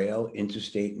middle of rail,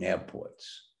 interstate, and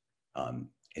airports.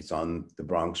 It's on the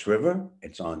Bronx River,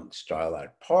 it's on Starlight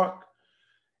Park,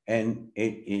 and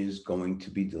it is going to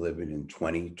be delivered in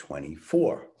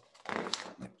 2024.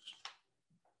 Next.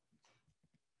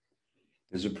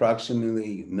 There's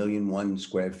approximately 1,000,001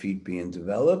 square feet being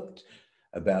developed.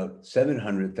 About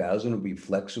 700,000 will be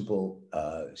flexible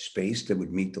space that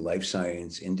would meet the life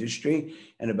science industry,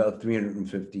 and about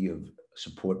 350 of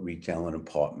support retail and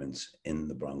apartments in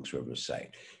the Bronx River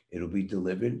site. It'll be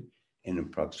delivered in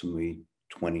approximately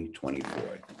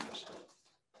 2024.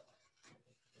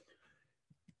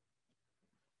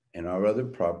 And our other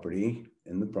property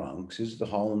in the Bronx is the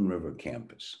Harlem River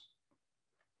campus.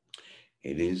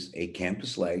 It is a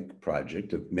campus-like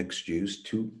project of mixed use,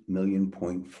 2.4 million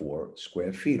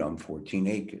square feet on 14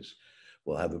 acres.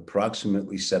 We'll have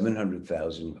approximately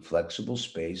 700,000 flexible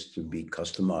space to be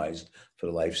customized for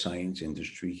the life science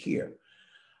industry here.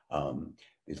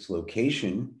 Its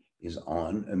location is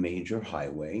on a major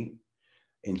highway,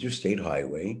 interstate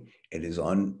highway. It is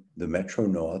on the Metro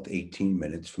North, 18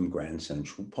 minutes from Grand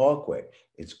Central Parkway.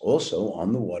 It's also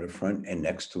on the waterfront and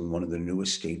next to one of the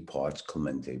newest state parks,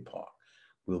 Clemente Park.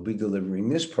 We'll be delivering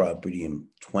this property in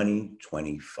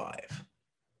 2025.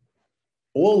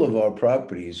 All of our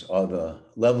properties are the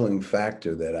leveling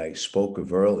factor that I spoke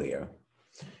of earlier,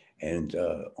 and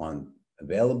on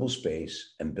available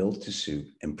space and built to suit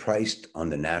and priced on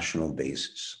the national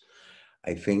basis.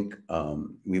 I think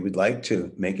we would like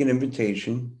to make an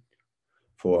invitation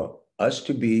for us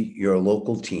to be your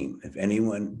local team. If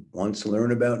anyone wants to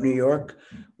learn about New York,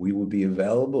 we will be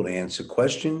available to answer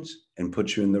questions and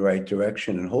put you in the right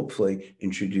direction and hopefully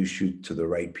introduce you to the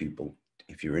right people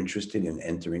if you're interested in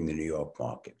entering the New York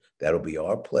market. That'll be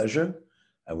our pleasure.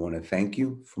 I want to thank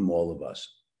you from all of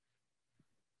us.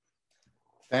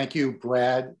 Thank you,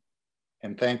 Brad,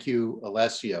 and thank you,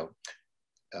 Alessio.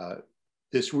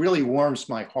 This really warms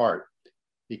my heart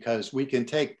because we can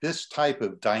take this type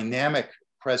of dynamic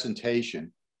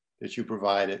presentation that you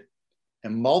provided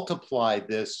and multiply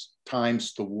this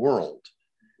times the world,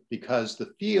 because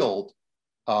the field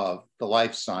of the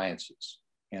life sciences,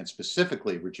 and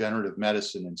specifically regenerative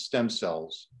medicine and stem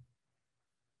cells,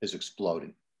 is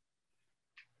exploding.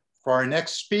 For our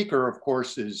next speaker, of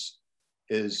course, is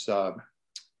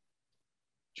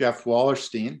Jeff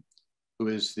Wallerstein, who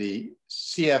is the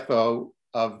CFO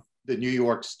of the New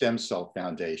York Stem Cell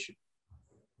Foundation.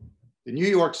 The New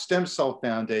York Stem Cell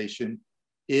Foundation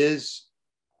is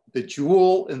the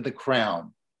jewel in the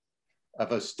crown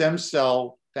of a stem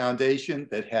cell foundation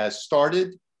that has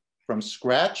started from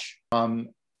scratch from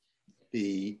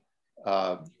the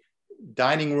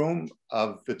dining room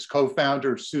of its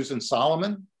co-founder, Susan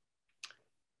Solomon,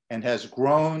 and has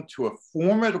grown to a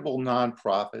formidable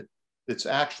nonprofit that's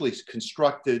actually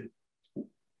constructed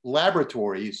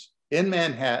laboratories in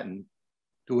Manhattan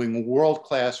doing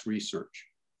world-class research.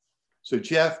 So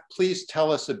Jeff, please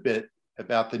tell us a bit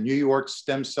about the New York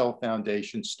Stem Cell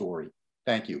Foundation story.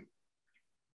 Thank you.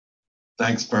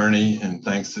 Thanks, Bernie, and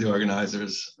thanks to the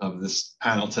organizers of this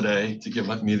panel today to give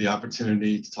me the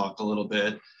opportunity to talk a little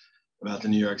bit about the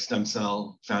New York Stem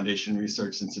Cell Foundation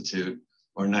Research Institute,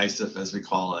 or NYSIF as we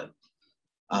call it.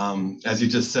 As you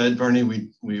just said, Bernie,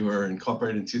 we were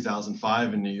incorporated in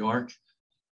 2005 in New York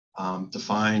to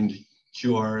find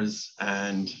cures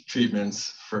and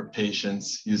treatments for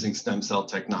patients using stem cell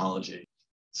technology.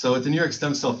 So at the New York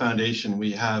Stem Cell Foundation,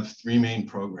 we have three main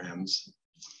programs.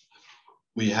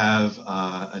 We have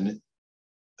an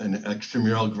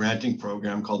extramural granting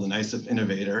program called the NICEF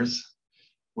Innovators,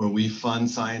 where we fund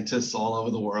scientists all over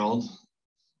the world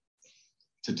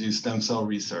to do stem cell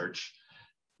research.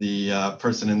 The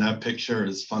person in that picture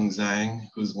is Feng Zhang,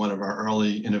 who's one of our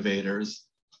early innovators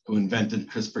who invented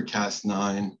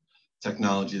CRISPR-Cas9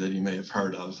 technology that you may have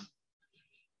heard of.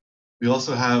 We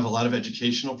also have a lot of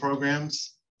educational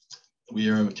programs. We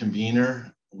are a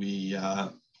convener. We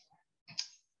have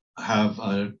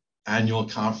an annual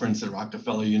conference at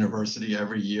Rockefeller University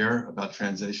every year about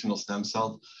translational stem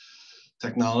cell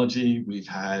technology. We've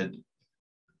had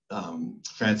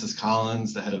Francis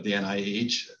Collins, the head of the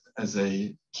NIH, as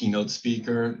a keynote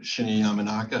speaker, Shinya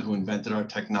Yamanaka, who invented our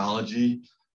technology,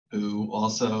 who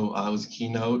also was a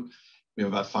keynote. We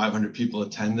have about 500 people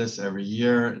attend this every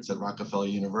year. It's at Rockefeller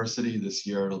University. This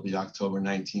year, it'll be October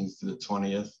 19th to the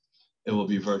 20th. It will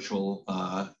be virtual,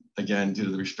 again, due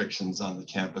to the restrictions on the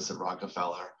campus at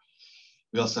Rockefeller.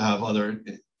 We also have other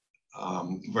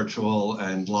virtual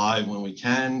and live when we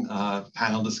can,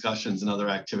 panel discussions and other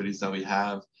activities that we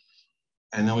have.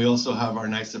 And then we also have our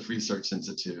NICEF Research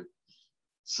Institute.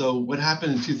 So what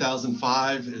happened in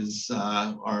 2005 is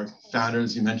our founder,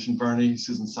 as you mentioned, Bernie,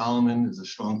 Susan Solomon, is a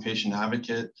strong patient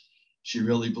advocate. She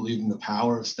really believed in the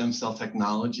power of stem cell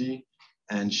technology,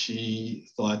 and she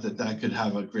thought that that could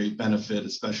have a great benefit,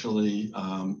 especially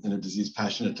in a disease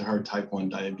passionate to her, type 1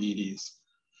 diabetes.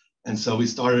 And so we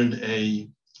started a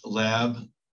lab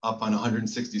up on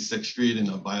 166th Street in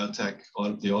a biotech,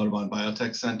 the Audubon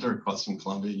Biotech Center across from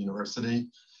Columbia University,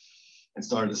 and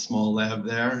started a small lab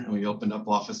there. And we opened up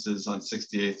offices on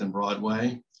 68th and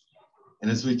Broadway.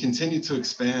 And as we continue to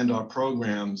expand our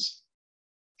programs,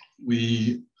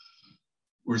 we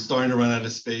were starting to run out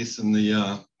of space in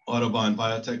the Audubon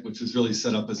Biotech, which was really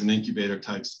set up as an incubator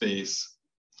type space.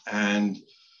 And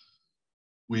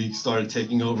we started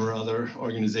taking over other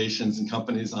organizations and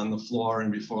companies on the floor.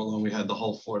 And before long, we had the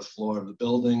whole 4th floor of the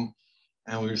building.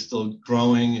 And we were still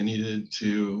growing and needed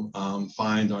to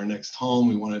find our next home.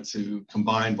 We wanted to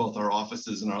combine both our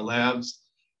offices and our labs.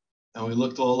 And we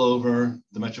looked all over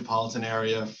the metropolitan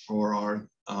area for our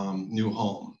new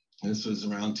home. And this was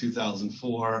around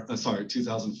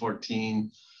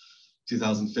 2014,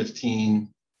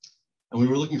 2015. And we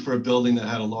were looking for a building that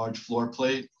had a large floor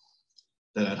plate,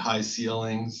 that had high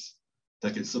ceilings,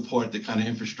 that could support the kind of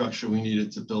infrastructure we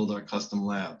needed to build our custom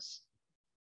labs.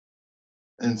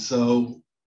 And so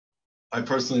I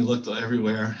personally looked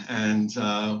everywhere, and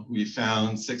we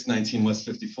found 619 West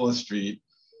 54th Street,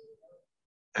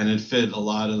 and it fit a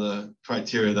lot of the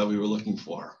criteria that we were looking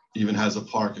for. Even has a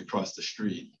park across the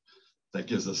street that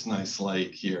gives us nice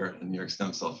light here in New York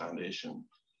Stem Cell Foundation.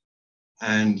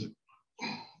 And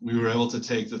we were able to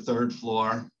take the 3rd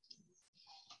floor.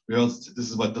 This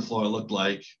is what the floor looked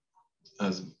like.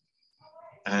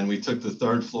 And we took the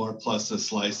 3rd floor plus a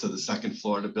slice of the 2nd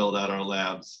floor to build out our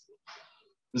labs.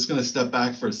 I'm just going to step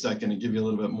back for a second and give you a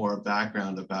little bit more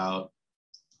background about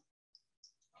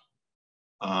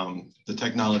the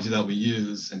technology that we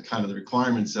use and kind of the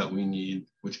requirements that we need,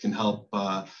 which can help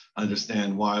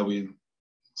understand why we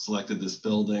selected this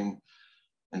building.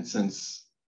 And since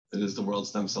it is the World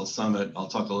Stem Cell Summit, I'll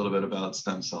talk a little bit about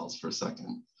stem cells for a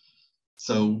second.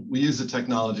 So we use a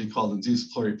technology called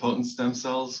induced pluripotent stem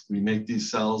cells. We make these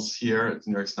cells here at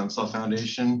the New York Stem Cell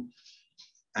Foundation,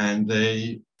 and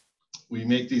we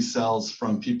make these cells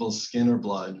from people's skin or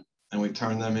blood, and we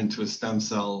turn them into a stem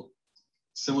cell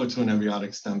similar to an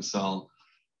embryonic stem cell,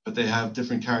 but they have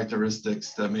different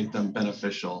characteristics that make them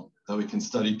beneficial, that we can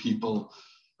study people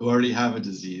who already have a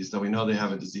disease, that we know they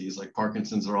have a disease like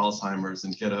Parkinson's or Alzheimer's,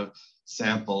 and get a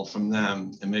sample from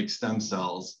them and make stem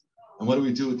cells. And what do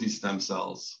we do with these stem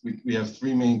cells? We have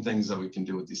 3 main things that we can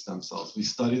do with these stem cells. We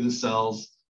study the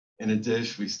cells in a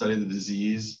dish, we study the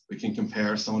disease. We can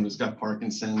compare someone who's got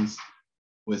Parkinson's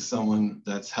with someone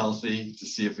that's healthy to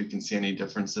see if we can see any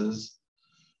differences.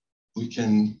 We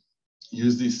can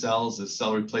use these cells as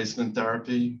cell replacement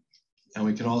therapy, and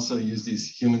we can also use these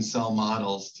human cell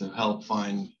models to help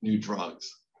find new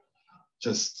drugs.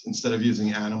 Just instead of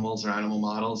using animals or animal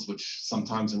models, which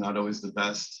sometimes are not always the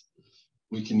best,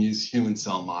 we can use human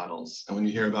cell models. And when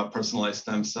you hear about personalized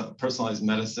stem cell, personalized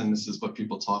medicine, this is what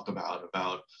people talk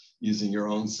about using your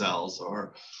own cells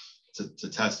or to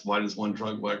test why does one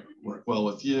drug work well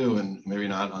with you and maybe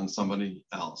not on somebody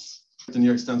else. At the New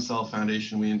York Stem Cell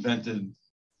Foundation, we invented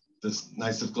this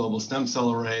NICEF Global Stem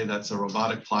Cell Array. That's a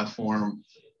robotic platform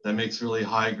that makes really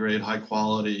high grade, high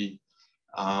quality,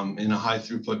 in a high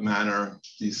throughput manner,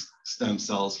 these stem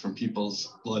cells from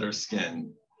people's blood or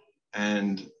skin.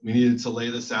 And we needed to lay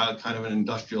this out kind of an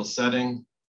industrial setting.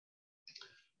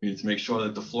 We needed to make sure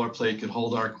that the floor plate could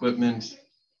hold our equipment.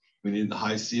 We needed the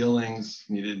high ceilings,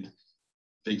 we needed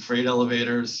big freight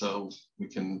elevators so we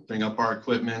can bring up our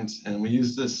equipment. And we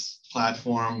use this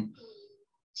platform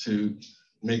to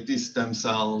make these stem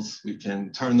cells. We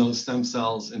can turn those stem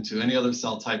cells into any other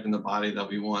cell type in the body that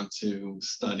we want to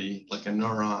study, like a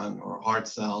neuron or a heart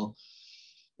cell.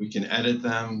 We can edit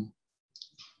them.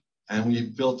 And we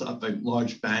built up a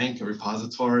large bank, a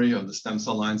repository of the stem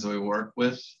cell lines that we work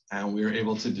with. And we were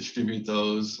able to distribute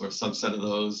those, or a subset of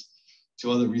those,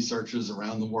 to other researchers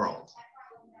around the world.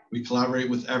 We collaborate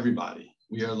with everybody.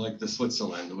 We are like the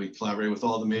Switzerland. We collaborate with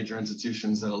all the major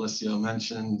institutions that Alessio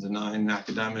mentioned, the 9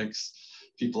 academics,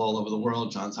 people all over the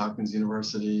world, Johns Hopkins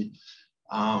University.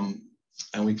 And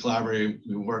we collaborate,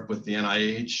 we work with the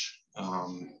NIH.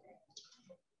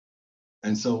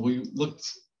 And so we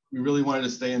really wanted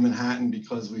to stay in Manhattan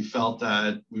because we felt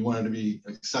that we wanted to be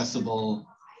accessible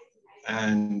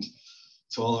and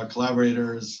to all our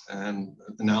collaborators and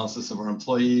analysis of our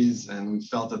employees. And we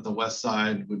felt that the West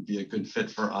Side would be a good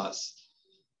fit for us.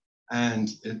 And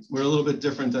we're a little bit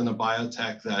different than a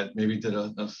biotech that maybe did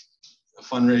a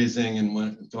fundraising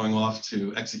and going off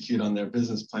to execute on their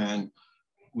business plan.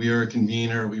 We are a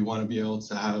convener. We want to be able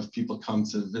to have people come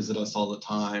to visit us all the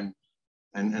time.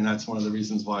 And that's one of the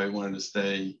reasons why we wanted to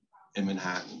stay in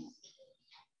Manhattan.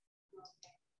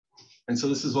 And so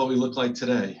this is what we look like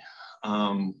today.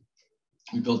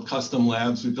 We built custom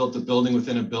labs. We built a building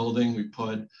within a building. We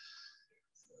put a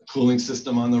cooling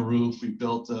system on the roof. We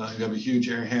have a huge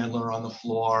air handler on the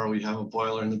floor. We have a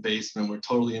boiler in the basement. We're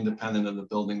totally independent of the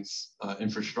building's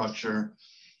infrastructure.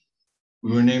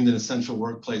 We were named an essential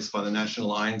workplace by the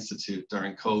National Eye Institute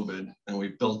during COVID, and we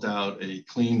built out a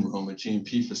clean room, a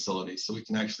GMP facility, so we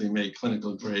can actually make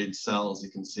clinical grade cells.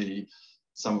 You can see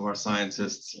some of our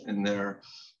scientists in their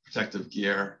protective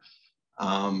gear.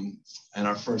 And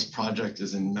our first project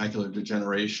is in macular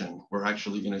degeneration. We're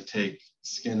actually going to take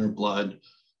skin or blood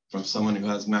from someone who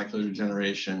has macular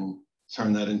degeneration,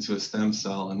 turn that into a stem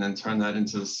cell, and then turn that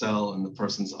into a cell in the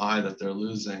person's eye that they're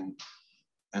losing.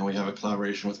 And we have a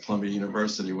collaboration with Columbia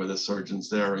University where the surgeons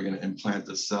there are going to implant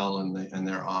the cell in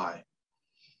their eye.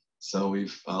 So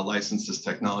we've licensed this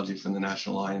technology from the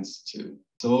National Eye Institute.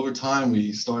 So over time,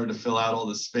 we started to fill out all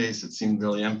this space. It seemed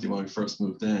really empty when we first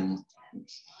moved in.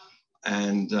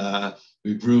 And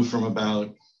we grew from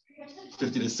about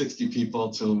 50 to 60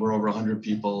 people to we're over 100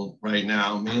 people right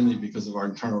now, mainly because of our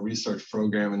internal research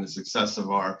program and the success of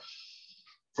our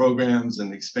programs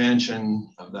and the expansion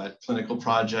of that clinical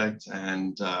project.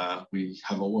 And we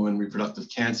have a woman reproductive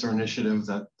cancer initiative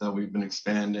that we've been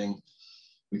expanding.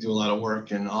 We do a lot of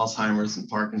work in Alzheimer's and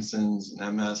Parkinson's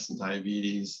and MS and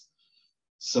diabetes.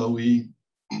 So we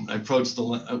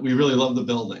really love the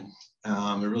building.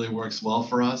 It really works well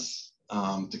for us.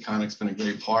 Taconic's been a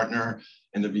great partner.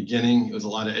 In the beginning, it was a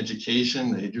lot of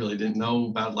education. They really didn't know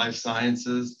about life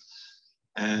sciences.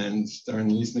 And during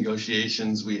the lease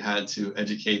negotiations, we had to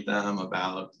educate them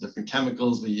about different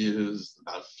chemicals we use,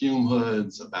 about fume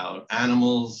hoods, about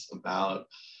animals, about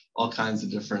all kinds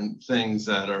of different things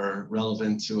that are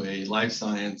relevant to a life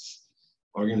science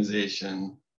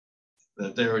organization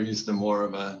that they were used to more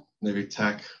of a maybe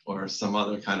tech or some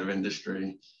other kind of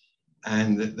industry.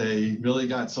 And they really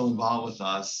got so involved with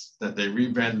us that they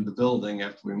rebranded the building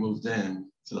after we moved in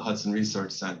to the Hudson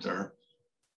Research Center.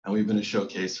 And we've been a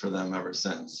showcase for them ever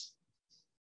since.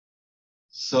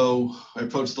 So I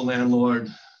approached the landlord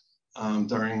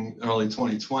during early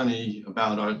 2020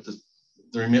 about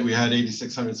we had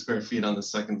 8,600 square feet on the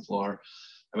second floor,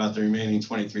 about the remaining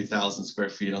 23,000 square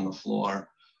feet on the floor.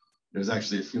 There's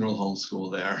actually a funeral home school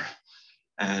there.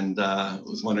 And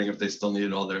was wondering if they still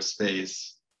needed all their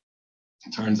space.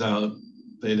 It turns out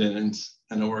they didn't,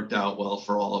 and it worked out well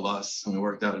for all of us. And we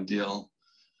worked out a deal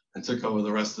and took over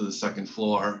the rest of the second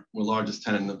floor. We're the largest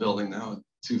tenant in the building now,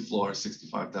 2 floors,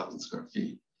 65,000 square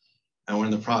feet. And we're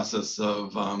in the process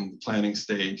of planning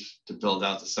stage to build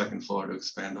out the second floor to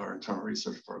expand our internal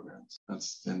research programs.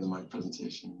 That's the end of my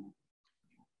presentation.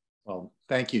 Well,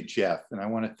 thank you, Jeff. And I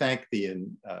want to thank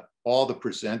all the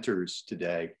presenters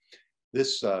today.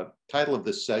 This title of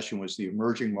this session was The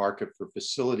Emerging Market for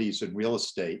Facilities and Real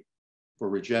Estate for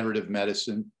Regenerative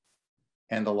Medicine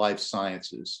and the Life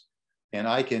Sciences. And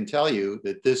I can tell you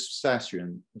that this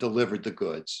session delivered the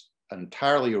goods, an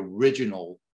entirely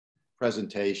original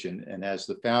presentation. And as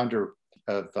the founder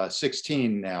of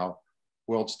 16 now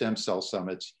World Stem Cell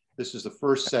Summits, this is the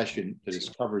first session that has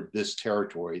covered this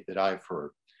territory that I've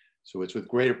heard. So it's with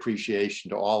great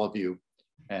appreciation to all of you.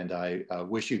 And I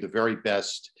wish you the very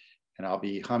best. And I'll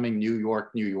be humming New York,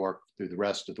 New York through the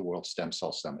rest of the World Stem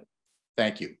Cell Summit.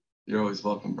 Thank you. You're always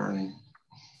welcome, Bernie.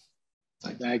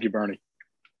 Thank you, Bernie.